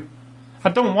to do... I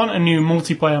don't want a new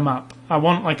multiplayer map. I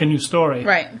want a new story.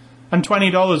 Right. And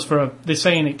 $20 for they're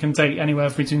saying it can take anywhere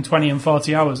between 20 and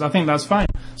 40 hours. I think that's fine.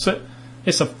 So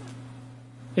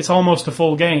it's almost a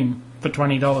full game for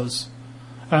 $20.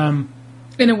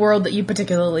 In a world that you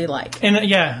particularly like.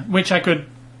 Which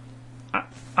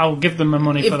I'll give them my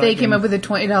money for that. If they came up with a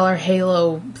 $20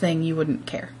 Halo thing, you wouldn't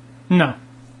care. No,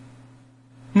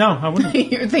 I wouldn't.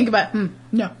 You would think about,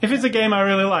 no. If it's a game I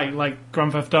really like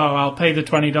Grand Theft Auto, I'll pay the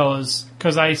 $20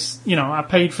 because I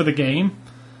paid for the game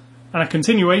and a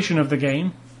continuation of the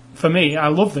game. For me, I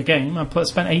love the game. I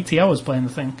spent 80 hours playing the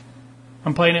thing.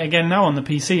 I'm playing it again now on the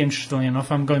PC, interestingly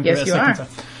enough. I'm going through it a second time.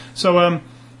 So,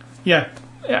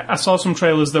 I saw some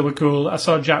trailers that were cool. I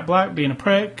saw Jack Black being a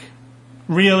prick.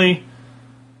 Really?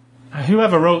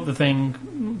 Whoever wrote the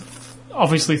thing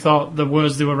obviously thought the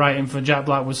words they were writing for Jack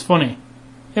Black was funny.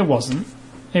 It wasn't.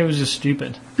 It was just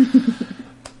stupid.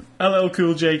 LL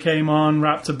Cool J came on,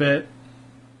 rapped a bit.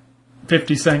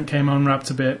 50 Cent came on, rapped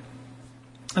a bit.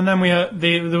 And then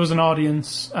there was an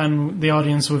audience, and the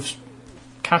audience was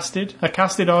a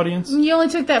casted audience. You only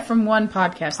took that from one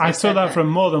podcast. I took that from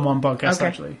more than one podcast, Okay.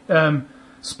 actually.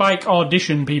 Spike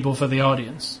auditioned people for the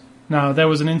audience. Now, there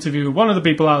was an interview with one of the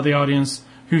people out of the audience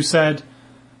who said,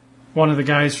 one of the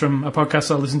guys from a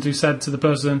podcast I listened to said to the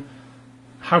person,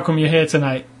 "How come you're here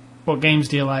tonight? What games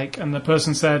do you like?" And the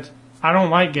person said, "I don't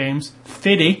like games.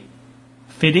 Fiddy,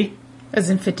 As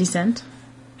in 50 Cent?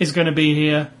 is going to be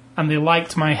here, and they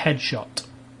liked my headshot."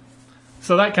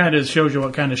 So that kind of shows you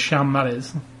what kind of sham that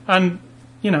is. And,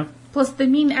 Plus, they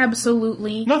mean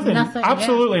absolutely nothing. nothing.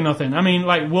 Absolutely nothing. I mean,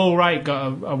 Will Wright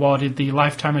got awarded the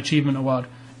Lifetime Achievement Award.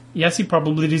 Yes, he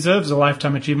probably deserves a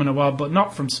Lifetime Achievement Award, but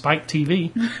not from Spike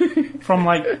TV. From,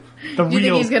 the Do you real...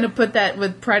 think he's going to put that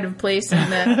with Pride of Place in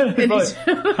the...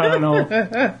 But, I don't know.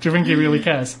 Do you think he really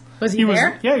cares? Was he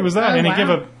there? Yeah, he was there, Oh, and he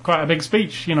wow. gave quite a big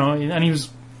speech, and he was,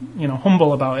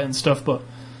 humble about it and stuff, but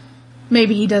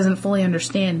Maybe he doesn't fully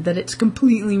understand that it's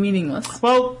completely meaningless.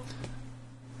 Well,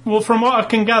 from what I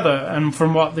can gather, and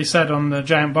from what they said on the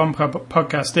Giant Bomb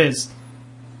podcast, is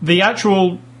the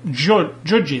actual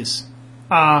judges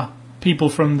are people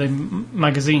from the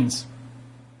magazines,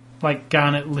 like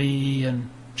Garnet Lee and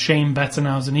Shane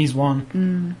Bettenhausen. He's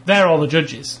one. They're all the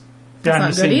judges. That's behind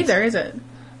not the good scenes. either, is it?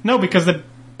 No, because they're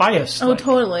biased. Oh, like.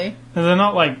 totally. They're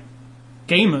not like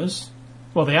gamers.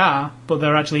 Well, they are, but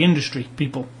they're actually industry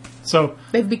people. So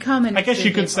They've become I guess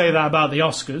you could say that about the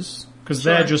Oscars, because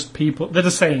they're Sure. just people. They're the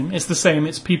same. It's the same.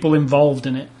 It's people involved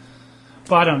in it.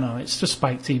 But I don't know. It's just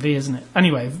Spike TV, isn't it?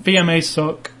 Anyway, VMAs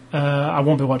suck. I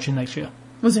won't be watching next year.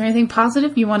 Was there anything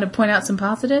positive? You wanted to point out some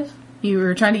positive? You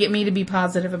were trying to get me to be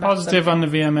positive about Positive on the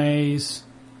VMAs.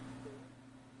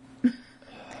 something.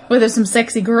 Were there some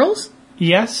sexy girls?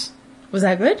 Yes. Was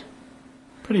that good?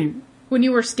 Pretty. When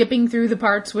you were skipping through the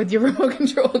parts with your remote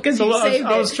control, because you So saved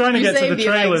it. I was trying to You get to saved the it,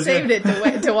 like, trailers, saved yeah.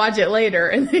 it to watch it later.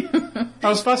 And I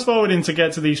was fast forwarding to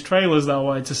get to these trailers that I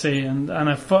wanted to see, and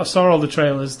I saw all the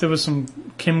trailers. There was some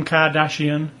Kim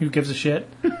Kardashian, who gives a shit.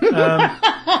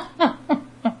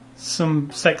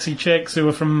 Some sexy chicks who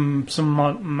were from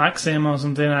some Maxim or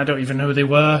something. I don't even know who they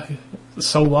were.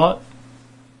 So what?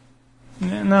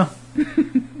 Yeah, no.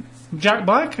 Jack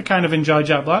Black. I kind of enjoy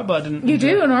Jack Black, but I didn't. you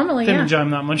do normally, Didn't yeah. enjoy him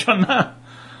that much on that.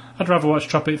 I'd rather watch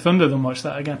Tropic Thunder than watch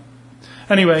that again.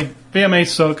 Anyway, VMAs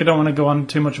suck. I don't want to go on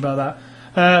too much about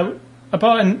that. I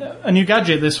bought a new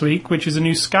gadget this week, which is a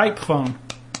new Skype phone.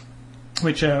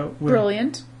 Which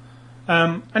Brilliant.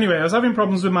 Anyway, I was having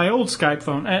problems with my old Skype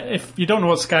phone. If you don't know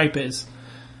what Skype is,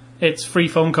 it's free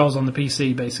phone calls on the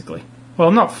PC, basically.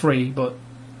 Well, not free, but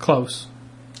close.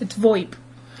 It's VoIP.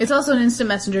 It's also an instant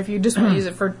messenger if you just want to use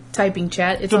it for typing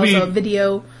chat. It's W- also a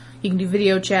video. You can do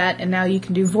video chat, and now you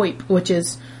can do VoIP, which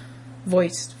is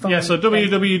voice phone. Yeah, so thing.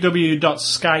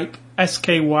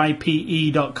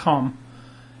 www.skype.com.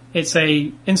 It's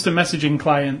a instant messaging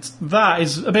client. That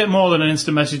is a bit more than an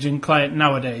instant messaging client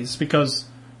nowadays, because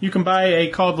you can buy a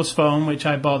cordless phone, which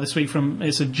I bought this week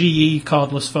it's a GE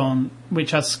cordless phone,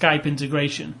 which has Skype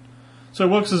integration. So it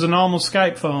works as a normal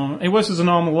Skype phone. It works as a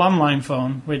normal landline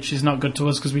phone, which is not good to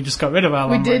us because we just got rid of our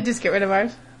We landline. did just get rid of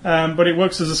ours. But it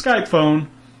works as a Skype phone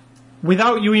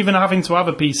without you even having to have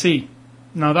a PC.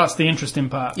 Now that's the interesting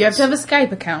part. You have to have a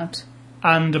Skype account,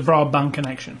 And a broadband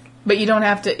connection. but you don't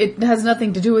have to. It has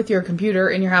nothing to do with your computer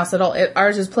in your house at all.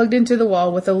 Ours is plugged into the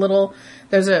wall with a little.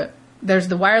 There's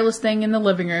the wireless thing in the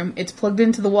living room. It's plugged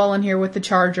into the wall in here with the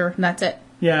charger, and that's it.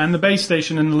 Yeah, and the base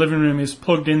station in the living room is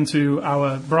plugged into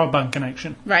our broadband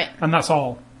connection. Right. And that's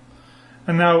all.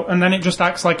 And then it just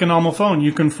acts like a normal phone.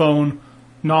 You can phone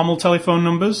normal telephone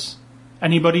numbers,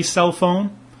 anybody's cell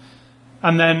phone.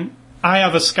 And then I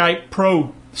have a Skype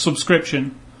Pro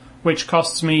subscription, which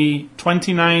costs me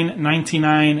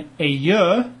 $29.99 a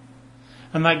year.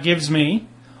 And that gives me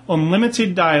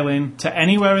unlimited dialing to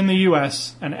anywhere in the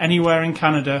US and anywhere in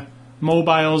Canada,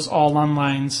 mobiles or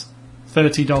landlines,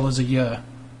 $30 a year.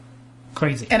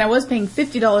 Crazy. And I was paying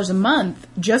 $50 a month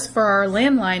just for our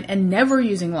landline and never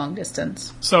using long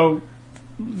distance. So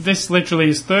this literally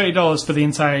is $30 for the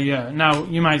entire year. Now,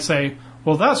 you might say,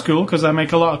 well, that's cool because I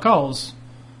make a lot of calls.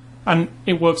 And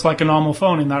it works like a normal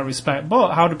phone in that respect.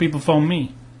 But how do people phone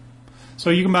me? So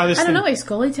you can buy this I don't thing. know,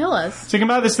 Scully, tell us. So you can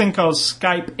buy this thing called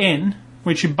Skype In,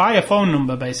 which you buy a phone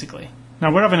number, basically.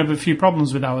 Now, we're having a few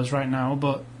problems with ours right now,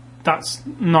 but that's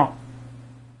not...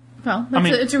 Well,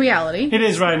 it's a reality. It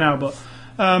is right now, but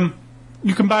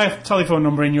you can buy a telephone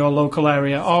number in your local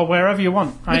area or wherever you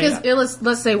want. Because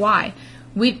let's say why.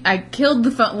 I killed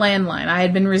the landline. I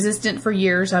had been resistant for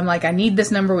years. I'm like, I need this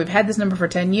number. We've had this number for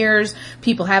 10 years.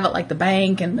 People have it, like the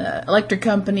bank and the electric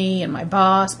company and my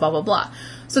boss, blah, blah, blah.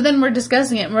 So then we're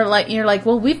discussing it, and you're like,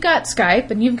 well, we've got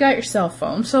Skype and you've got your cell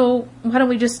phone, so why don't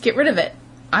we just get rid of it?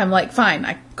 I'm like, fine.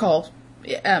 I call.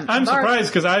 I'm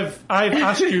surprised because I've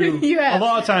asked you, a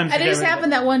lot of times. And it just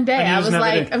happened that one day. I was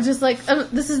like, oh,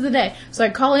 this is the day. So I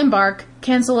call Embark,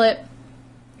 cancel it.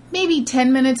 Maybe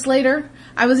 10 minutes later,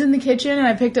 I was in the kitchen and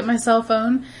I picked up my cell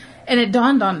phone, and it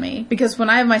dawned on me, because when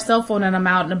I have my cell phone and I'm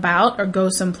out and about or go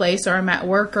someplace or I'm at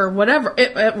work or whatever,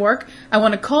 at work, I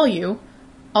want to call you.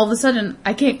 All of a sudden,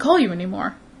 I can't call you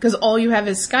anymore. Because all you have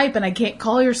is Skype, and I can't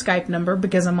call your Skype number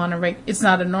because I'm on it's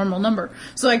not a normal number.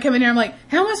 So I come in here, I'm like,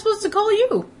 how am I supposed to call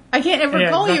you? I can't ever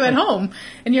call you at home.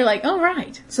 And you're like, oh,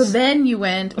 right. So then you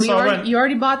went, you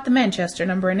already bought the Manchester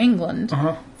number in England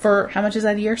for, how much is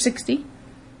that a year? 60?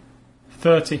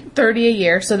 30. 30 a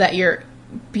year, so that your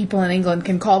people in England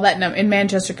can call that number, in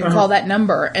Manchester can call that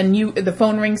number, and the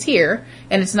phone rings here,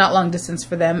 and it's not long distance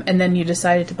for them, and then you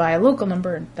decided to buy a local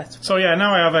number, and that's... So yeah,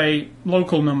 now I have a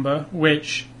local number,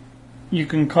 which you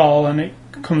can call and it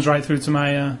comes right through to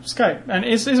my Skype. And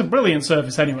it's a brilliant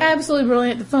service anyway. Absolutely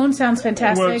brilliant. The phone sounds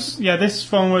fantastic. This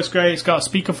phone works great. It's got a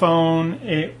speakerphone.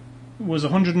 It was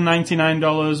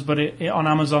 $199, but it on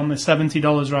Amazon is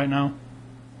 $70 right now.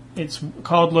 It's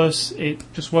cordless. It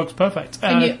just works perfect.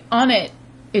 And on it,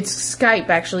 it's Skype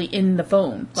actually in the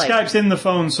phone. Skype's in the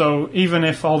phone, so even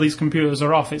if all these computers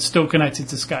are off, it's still connected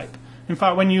to Skype. In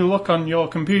fact, when you look on your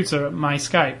computer at my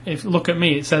Skype, if you look at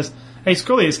me, it says, "Hey,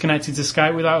 Scully is connected to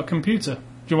Skype without a computer. Do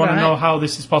you want to know how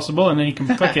this is possible?" And then you can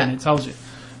click it and it tells you.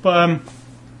 But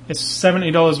it's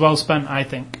 $70 well spent, I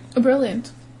think.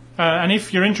 Brilliant. And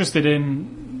if you're interested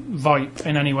in VoIP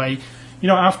in any way, you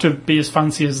don't have to be as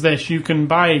fancy as this. You can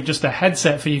buy just a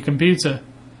headset for your computer,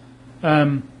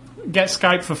 get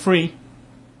Skype for free,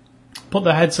 put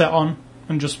the headset on,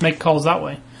 and just make calls that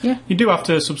way. Yeah. You do have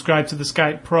to subscribe to the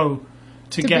Skype Pro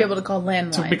to be able to call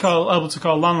landlines. To be able to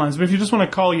call landlines. But if you just want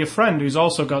to call your friend who's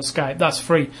also got Skype, that's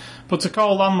free. But to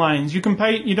call landlines, you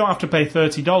don't have to pay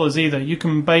 $30 either. You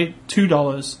can pay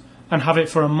 $2 and have it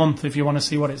for a month if you want to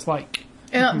see what it's like.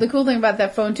 And the cool thing about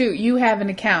that phone too, you have an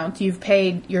account. You've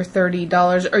paid your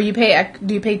 $30, or do you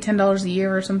pay $10 a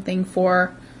year or something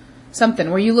for something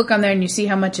where you look on there and you see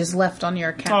how much is left on your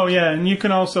account. Oh yeah, and you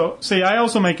can also see. I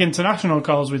also make international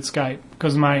calls with Skype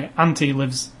because my auntie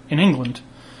lives in England,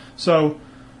 so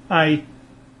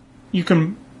you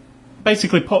can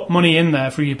basically put money in there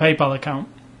for your PayPal account.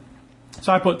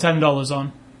 So I put $10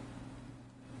 on,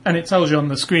 and it tells you on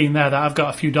the screen there that I've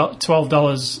got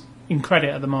 $12 in credit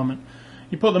at the moment.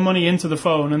 You put the money into the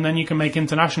phone, and then you can make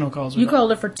international calls with You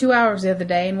called it for 2 hours the other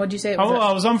day, and what'd you say it was?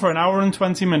 I was on for an hour and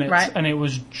 20 minutes, right. And it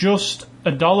was just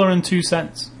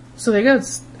 $1.02. So there you go.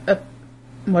 It's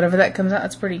whatever that comes out,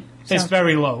 it's pretty... It's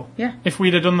very low. Yeah. If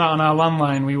we'd have done that on our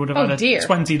landline, we would have had a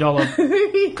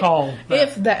 $20 call.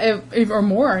 If or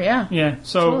more, yeah. Yeah.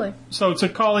 So to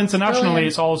call internationally, Brilliant.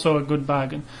 It's also a good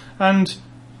bargain. And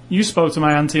you spoke to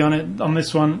my auntie on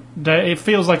this one. It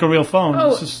feels like a real phone.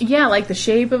 Oh, It's just, yeah, like the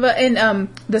shape of it. And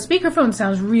the speakerphone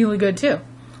sounds really good, too.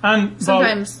 and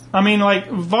Sometimes...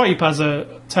 VoIP has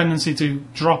a tendency to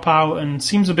drop out and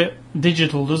seems a bit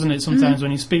digital, doesn't it, sometimes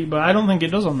when you speak, but I don't think it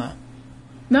does on that.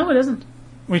 No, it doesn't.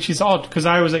 Which is odd, because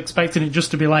I was expecting it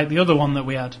just to be like the other one that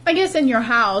we had. I guess in your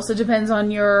house, it depends on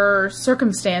your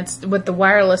circumstance with the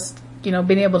wireless,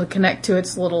 being able to connect to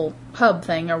its little hub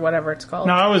thing or whatever it's called.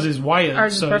 No, ours is wired,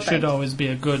 Ours is so perfect. it should always be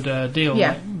a good deal. Yeah.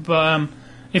 Right? But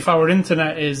if our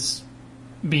internet is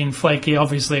being flaky,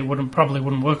 obviously it probably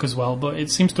wouldn't work as well, but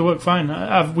it seems to work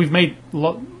fine. We've made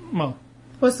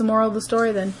What's the moral of the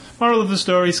story then? moral of the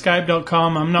story,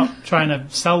 Skype.com. I'm not trying to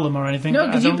sell them or anything. No,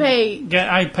 but because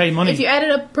I pay money. if you add it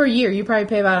up per year, you probably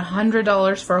pay about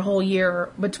 $100 for a whole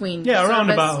year between around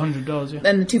service about $100, yeah.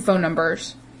 and the two phone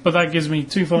numbers. But that gives me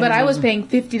two phones. But I was paying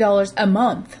 $50 a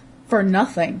month for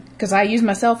nothing because I use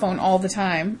my cell phone all the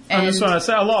time. And that's what I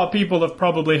say. A lot of people have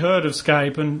probably heard of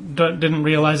Skype and didn't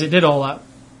realise it did all that.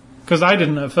 Because I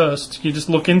didn't at first. You just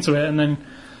look into it and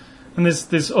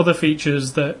there's other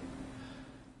features that...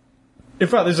 In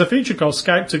fact, there's a feature called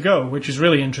Skype to Go, which is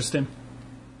really interesting,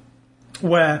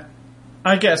 where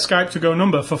I get a Skype to Go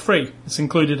number for free. It's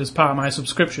included as part of my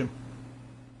subscription.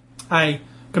 I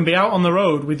can be out on the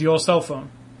road with your cell phone,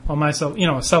 or a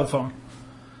cell phone.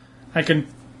 I can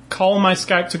call my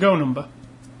Skype to Go number,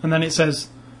 and then it says,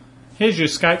 "Here's your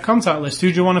Skype contact list. Who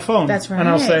do you want to phone?" That's right. And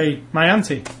I'll say, "My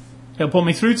auntie." It'll put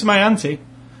me through to my auntie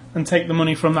and take the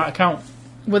money from that account.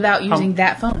 without using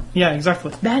that phone. Yeah,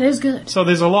 exactly. That is good. So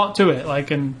there's a lot to it,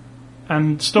 and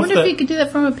I stuff wonder that... if you could do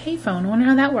that from a payphone. I wonder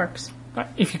how that works.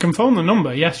 If you can phone the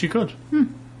number, yes, you could.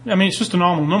 I mean, it's just a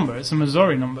normal number. It's a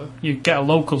Missouri number. You get a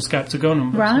local Skype to Go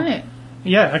number. Right. So,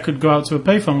 yeah, I could go out to a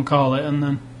payphone, call it, and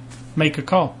then make a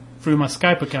call through my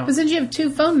Skype account. But since you have two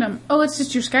phone numbers... Oh, it's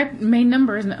just your Skype main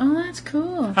number, isn't it? Oh, that's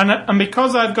cool. And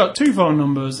because I've got two phone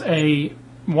numbers,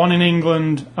 one in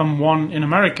England and one in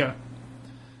America,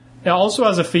 it also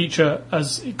has a feature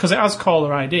because it has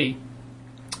caller ID.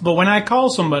 But when I call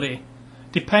somebody,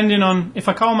 depending on if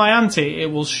I call my auntie,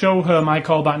 it will show her my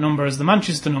callback number as the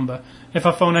Manchester number. If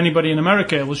I phone anybody in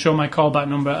America, it will show my callback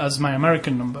number as my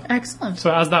American number. Excellent. So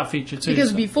it has that feature too. Because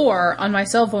so. Before, on my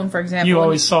cell phone, for example... You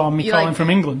always saw me calling from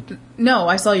England. No,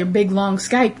 I saw your big, long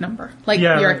Skype number. Like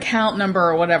your account number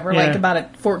or whatever. Yeah. Like about a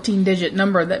 14-digit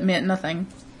number that meant nothing.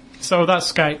 So that's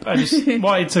Skype. I just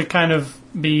wanted to kind of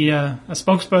be a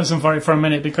spokesperson for it for a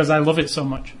minute because I love it so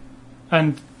much.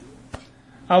 And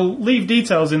I'll leave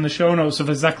details in the show notes of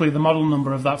exactly the model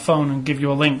number of that phone and give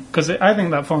you a link because I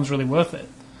think that phone's really worth it.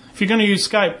 If you're going to use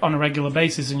Skype on a regular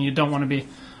basis and you don't want to be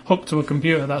hooked to a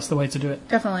computer, that's the way to do it.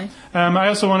 Definitely. I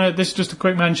also want to, this is just a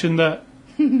quick mention that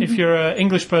if you're an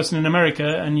English person in America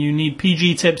and you need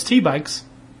PG Tips tea bags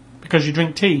because you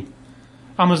drink tea,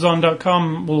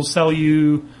 Amazon.com will sell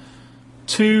you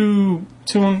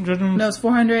 200 No, it's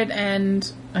 400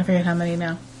 and I forget how many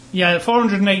now. Yeah,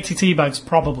 480 tea bags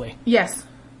probably. Yes.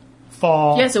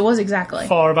 For Yes, it was exactly.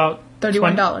 for about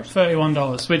 $31.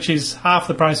 $31, which is half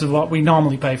the price of what we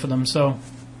normally pay for them. So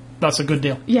that's a good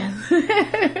deal. Yeah.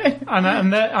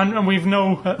 And we've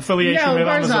no affiliation No, with of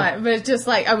course Amazon. not. But it's just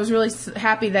like, I was really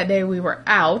happy that day we were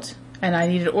out and I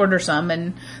needed to order some,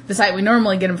 and the site we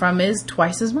normally get them from is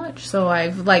twice as much. So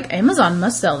I've, like, Amazon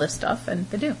must sell this stuff, and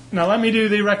they do. Now let me do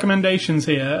the recommendations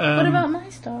here. What about my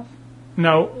stuff?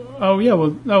 No. Oh yeah.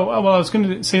 Well. I was going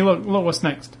to see. Look. What's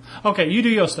next? Okay, you do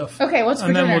your stuff. Okay, what's for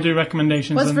and dinner? then we'll do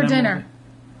recommendations. What's and for then dinner?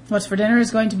 What's for dinner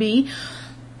is going to be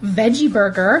veggie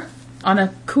burger on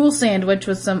a cool sandwich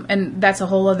with some, and that's a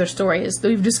whole other story, is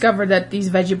we've discovered that these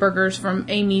veggie burgers from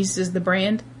Amy's is the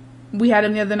brand. We had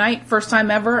them the other night, first time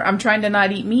ever. I'm trying to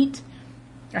not eat meat.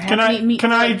 Can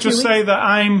I just say that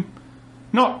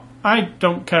I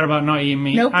don't care about not eating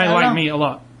meat. Nope, I not at like all. meat a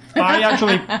lot. But I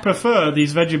actually prefer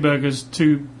these veggie burgers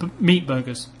to meat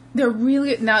burgers. They're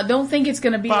really, now don't think it's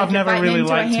going to be But like I've you're never biting really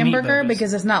into a liked meat hamburger, burgers.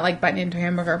 because it's not like biting into a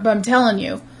hamburger. But I'm telling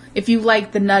you, if you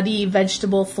like the nutty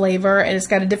vegetable flavor, and it's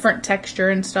got a different texture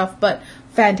and stuff, but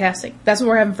fantastic. That's what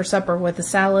we're having for supper, with a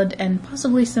salad and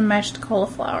possibly some mashed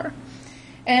cauliflower.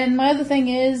 And my other thing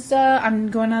is,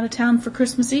 I'm going out of town for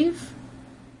Christmas Eve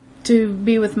to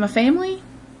be with my family,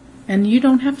 and you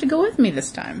don't have to go with me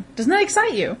this time. Doesn't that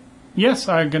excite you? Yes,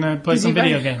 I'm going to play some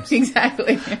video games.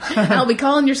 Exactly. I'll be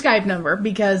calling your Skype number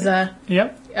because,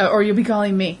 Yep. or you'll be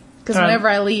calling me. Because whenever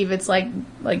I leave, it's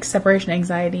like separation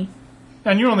anxiety.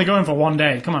 And you're only going for one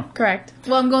day. Come on. Correct.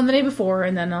 Well, I'm going the day before,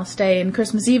 and then I'll stay. And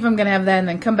Christmas Eve, I'm going to have that, and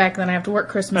then come back, and then I have to work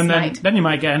Christmas And night. then you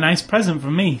might get a nice present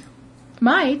from me.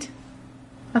 Might.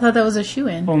 I thought that was a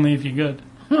shoe-in. Only if you're good.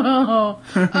 Oh,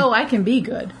 I can be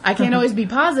good. I can't always be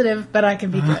positive, but I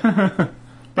can be good.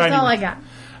 That's all I got.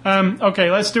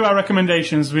 Okay, let's do our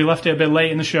recommendations. We left it a bit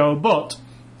late in the show, but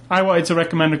I wanted to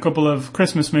recommend a couple of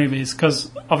Christmas movies,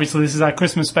 because obviously this is our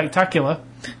Christmas spectacular.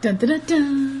 Dun, dun,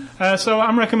 dun, dun. So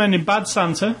I'm recommending Bad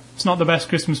Santa. It's not the best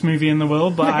Christmas movie in the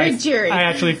world, but Very cheery. I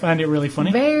actually find it really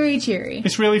funny. Very cheery.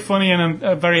 It's really funny and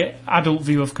a very adult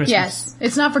view of Christmas. Yes.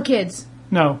 It's not for kids.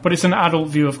 No, but it's an adult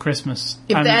view of Christmas.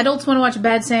 If And- the adults want to watch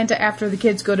Bad Santa after the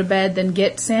kids go to bed, then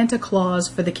get Santa Claus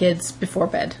for the kids before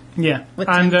bed. Yeah, With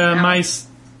and Tim Allen.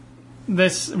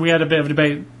 we had a bit of a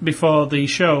debate before the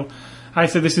show. I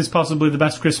said this is possibly the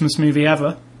best Christmas movie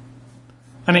ever,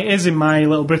 and it is in my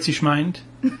little British mind,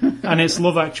 and it's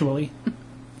Love Actually,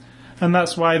 and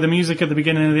that's why the music at the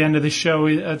beginning and the end of this show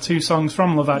are two songs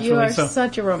from Love Actually. You are so,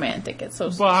 such a romantic. It's so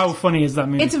sweet. well, how funny is that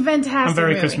movie? It's a fantastic and very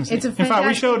movie. Christmassy. It's a In fact, we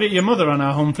fantastic- showed it to your mother on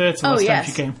our home theatre Oh, last yes.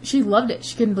 time she came. She loved it.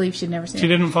 She couldn't believe she'd never seen She it.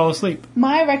 didn't fall asleep.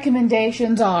 My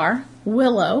recommendations are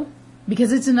Willow,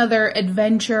 because it's another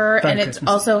adventure, Very and it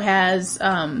Christmassy. also has,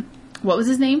 what was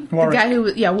his name? Warwick. The guy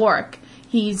who, Warwick.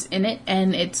 He's in it,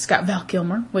 and it's got Val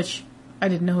Kilmer, which I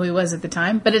didn't know who he was at the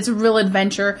time, but it's a real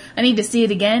adventure. I need to see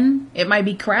it again. It might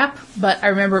be crap, but I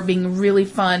remember it being really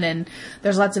fun, and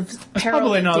there's lots of peril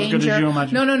probably and not as danger. good as you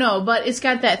imagine. No, but it's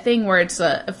got that thing where it's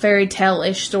a fairy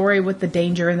tale-ish story with the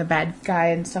danger and the bad guy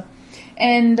and stuff.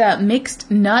 And Mixed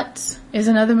Nuts is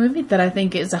another movie that I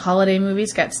think is a holiday movie.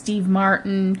 It's got Steve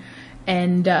Martin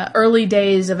and early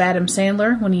days of Adam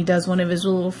Sandler when he does one of his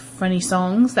little funny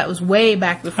songs. That was way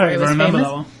back before I he was remember famous.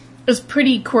 that one. It was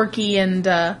pretty quirky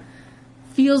and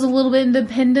feels a little bit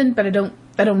independent, but I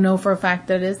don't know for a fact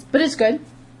that it is. But it's good.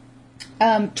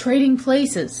 Trading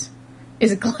Places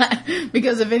is a class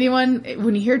because if anyone,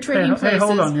 when you hear Trading Places, Hey,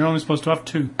 hold on. You're only supposed to have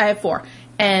two. I have 4.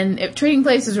 And if Trading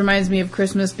Places reminds me of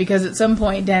Christmas because at some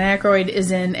point Dan Aykroyd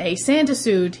is in a Santa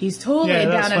suit. He's totally Yeah,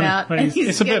 down that's and funny. out. But And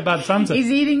it's a bit Bad Santa.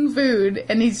 He's eating food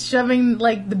and he's shoving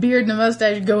like the beard and the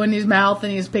mustache go in his mouth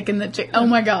and he's picking the chick. Oh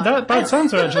my god. That Bad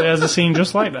Santa actually has a scene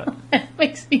just like that. It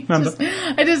makes me Remember?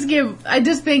 I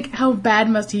just think how bad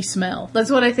must he smell?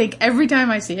 That's what I think every time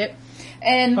I see it.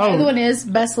 And the Oh. other one is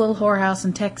Best Little Whorehouse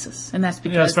in Texas. And that's Yeah,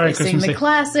 because it's very they sing the Christmassy.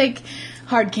 classic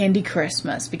Hard Candy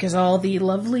Christmas because all the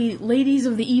lovely ladies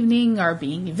of the evening are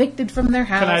being evicted from their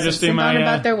house Can I just and do sent on my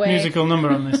about their way. musical number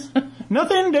on this?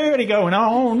 Nothing dirty going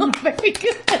on. Very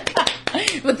good.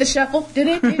 With the shuffle.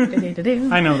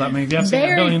 I know that movie. I've seen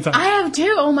it a billion times. I have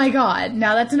too. Oh my god.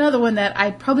 Now that's another one that I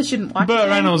probably shouldn't watch. Burt again.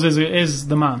 Reynolds is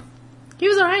the man. He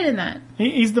was alright in that.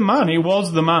 He's the man. He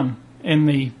was the man in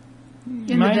the...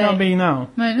 In might the not day. be now,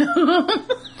 I know.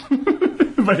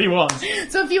 but he was.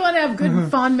 So if you want to have good,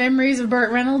 fond memories of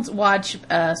Burt Reynolds, watch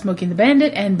Smokey and the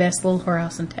Bandit and Best Little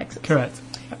Whorehouse in Texas. Correct.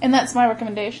 And that's my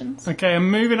recommendations. Okay,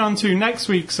 and moving on to next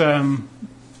week's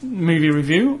movie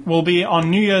review will be on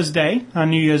New Year's Day, our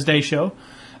New Year's Day show,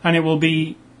 and it will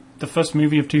be the first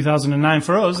movie of 2009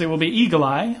 for us. It will be Eagle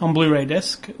Eye on Blu-ray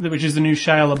disc, which is the new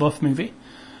Shia LaBeouf movie.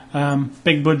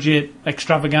 Big budget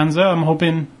extravaganza. I'm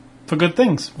hoping for good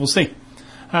things. We'll see.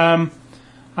 And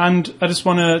I just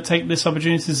want to take this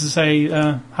opportunity to say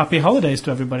happy holidays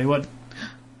to everybody. What?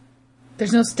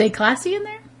 There's no Stay Classy in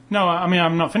there? No, I mean,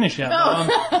 I'm not finished yet.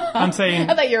 Oh. I'm saying...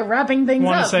 I thought you were wrapping things I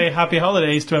want up. to say happy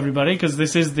holidays to everybody because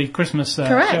this is the Christmas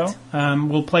Correct. show.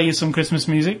 We'll play you some Christmas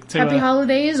music. To, Happy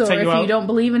holidays, or take if you out. you don't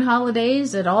believe in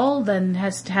holidays at all, then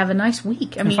has to have a nice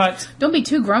week. I mean, fact- don't be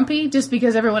too grumpy just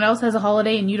because everyone else has a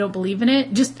holiday and you don't believe in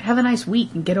it. Just have a nice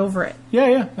week and get over it.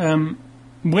 Yeah.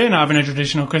 We're not having a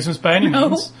traditional Christmas by any No.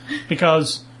 means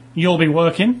because you'll be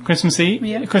working Christmas Eve,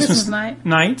 Yeah, Christmas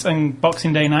night. and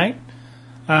Boxing Day night.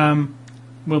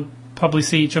 We'll probably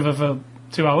see each other for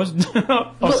 2 hours.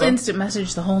 or We'll so. instant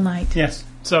message the whole night. Yes.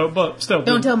 So, but still.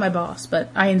 Don't tell my boss, but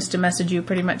I instant message you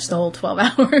pretty much the whole 12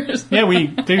 hours. Yeah, we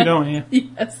do, don't we?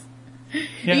 Yes.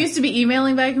 Yeah. It used to be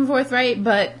emailing back and forth, right?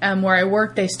 But where I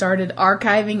work, they started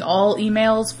archiving all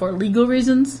emails for legal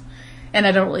reasons. And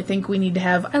I don't really think we need to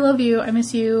have, I love you, I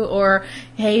miss you, or,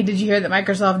 hey, did you hear that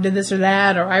Microsoft did this or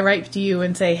that? Or I write to you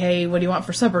and say, hey, what do you want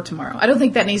for supper tomorrow? I don't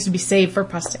think that needs to be saved for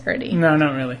posterity. No,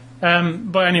 not really.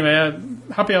 But anyway,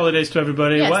 happy holidays to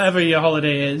everybody. Yes. Whatever your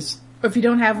holiday is. Or if you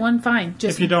don't have one, fine.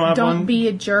 Just If you don't have one- be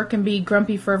a jerk and be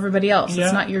grumpy for everybody else. Yeah.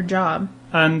 It's not your job.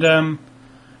 And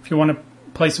if you want to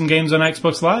play some games on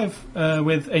Xbox Live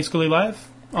with A Scully Live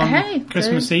on Hey,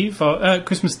 Christmas good. Eve or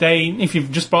Christmas Day, if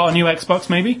you've just bought a new Xbox,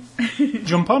 maybe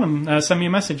jump on and send me a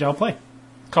message. I'll play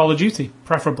Call of Duty,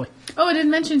 preferably. Oh, I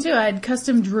didn't mention too, I had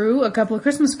custom drew a couple of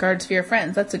Christmas cards for your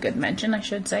friends. That's a good mention, I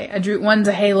should say. I drew, one's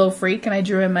a Halo freak, and I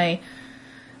drew him a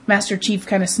Master Chief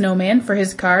kind of snowman for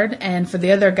his card, and for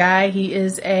the other guy, he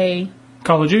is a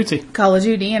Call of Duty. Call of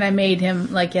Duty, and I made him,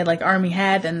 he had army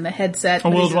hat and the headset. A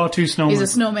but World he's War II snowman. He's a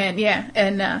snowman, yeah,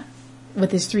 and with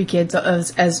his 3 kids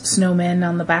as snowmen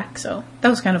on the back, so that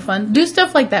was kind of fun. Do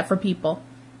stuff like that for people.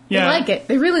 Yeah. They like it.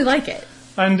 They really like it.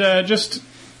 And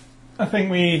I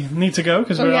think we need to go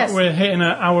because Oh, yes. we're hitting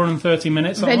an hour and 30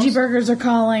 minutes Veggie almost. burgers are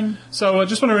calling. So I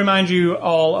just want to remind you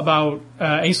all about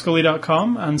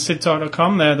ascully.com and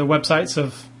sidtalk.com. They're the websites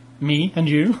of me and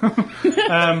you.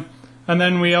 And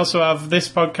then we also have this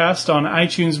podcast on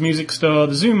iTunes Music Store,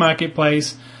 the Zoom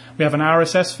Marketplace. We have an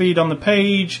RSS feed on the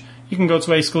page. You can go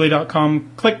to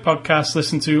ascully.com, click podcast,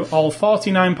 listen to all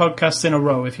 49 podcasts in a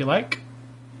row if you like.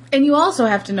 And you also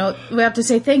have to note, we have to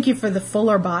say thank you for the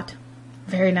Fuller bot.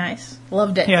 Very nice.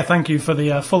 Loved it. Yeah, thank you for the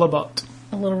Fullerbot.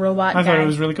 A little robot I guy. thought it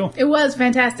was really cool. It was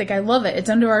fantastic. I love it. It's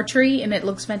under our tree, and it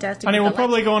looks fantastic. And it with will the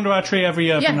probably lights. go under our tree every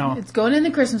year from now Yeah, on. it's going in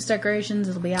the Christmas decorations.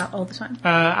 It'll be out all the time.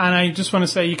 And I just want to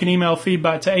say you can email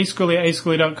feedback to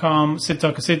ascully@ascully.com,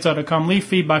 sidtalk@sidtalk.com. Leave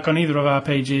feedback on either of our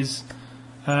pages.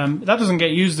 That doesn't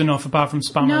get used enough apart from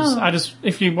spammers. No.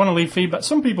 If you want to leave feedback,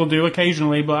 some people do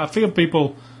occasionally, but I feel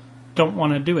people don't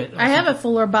want to do it. I have a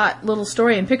Fuller bot little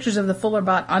story and pictures of the Fuller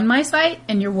bot on my site,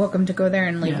 and you're welcome to go there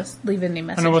and leave any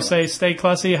message. And I will say stay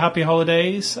classy, happy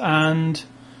holidays, and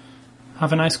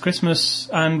have a nice Christmas,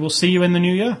 and we'll see you in the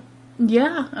new year.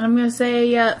 Yeah, and I'm going to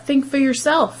say think for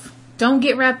yourself. Don't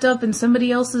get wrapped up in somebody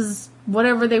else's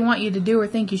whatever they want you to do or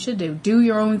think you should do. Do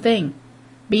your own thing.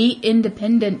 Be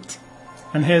independent.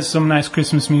 And here's some nice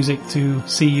Christmas music to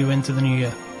see you into the new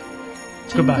year.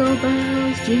 Goodbye. Jingle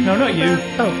bells, jingle No, not you.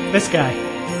 bells. Oh. This guy.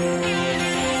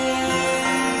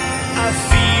 I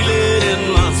feel it in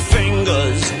my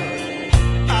fingers.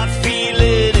 I feel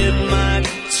it in my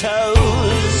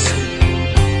toes.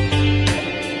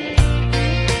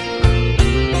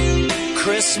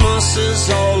 Christmas is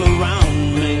all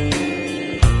around me,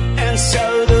 and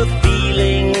so the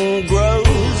feeling grows.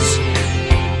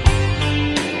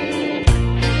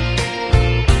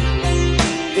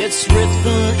 It's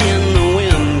written in the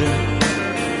wind.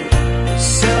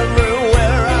 It's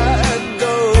everywhere I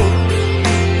go.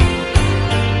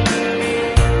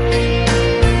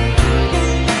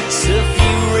 So if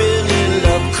you really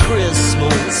love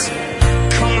Christmas,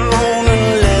 come on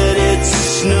and let it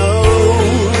snow.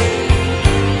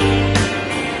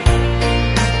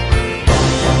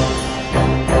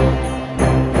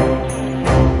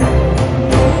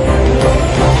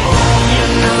 You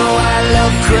know I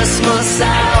love Christmas,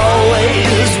 I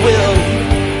always will.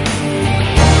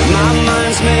 My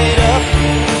mind's made up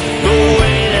the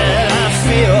way that I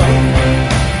feel.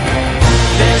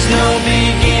 There's no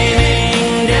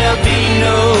beginning, there'll be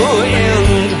no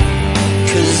end.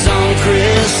 'Cause on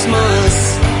Christmas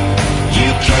you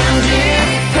can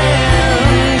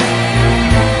depend.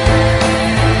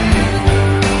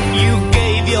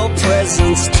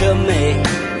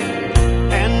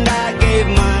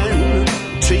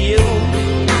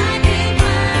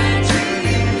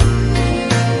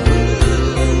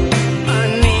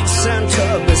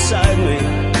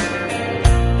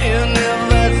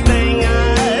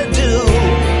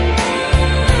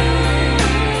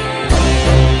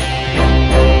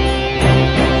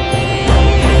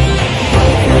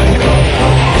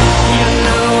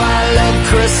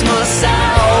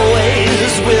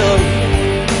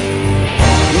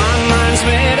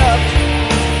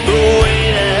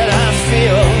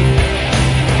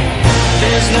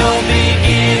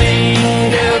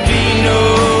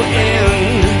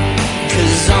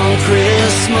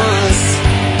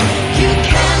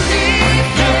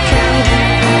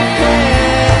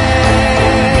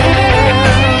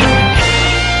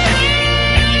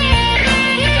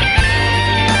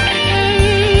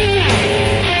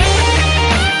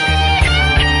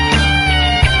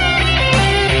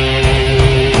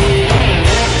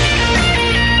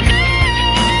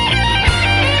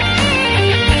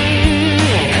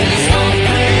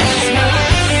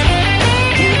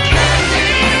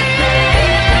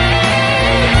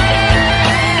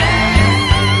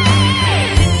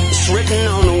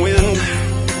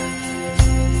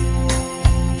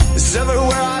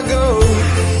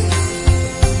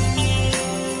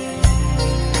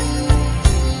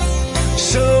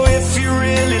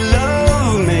 really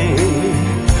love me,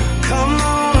 come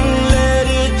on and let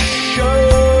it show.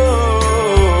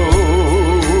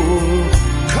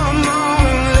 Come on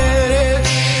and let it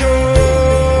show.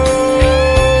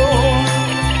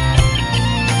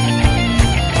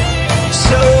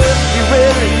 So if you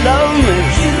really love me,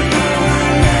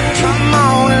 come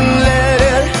on and let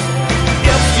it.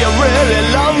 If you really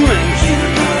love me,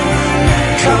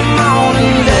 come on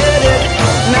and let it.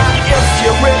 Now if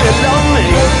you really love me,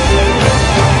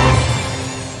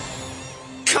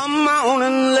 come on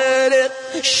and let it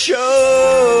show.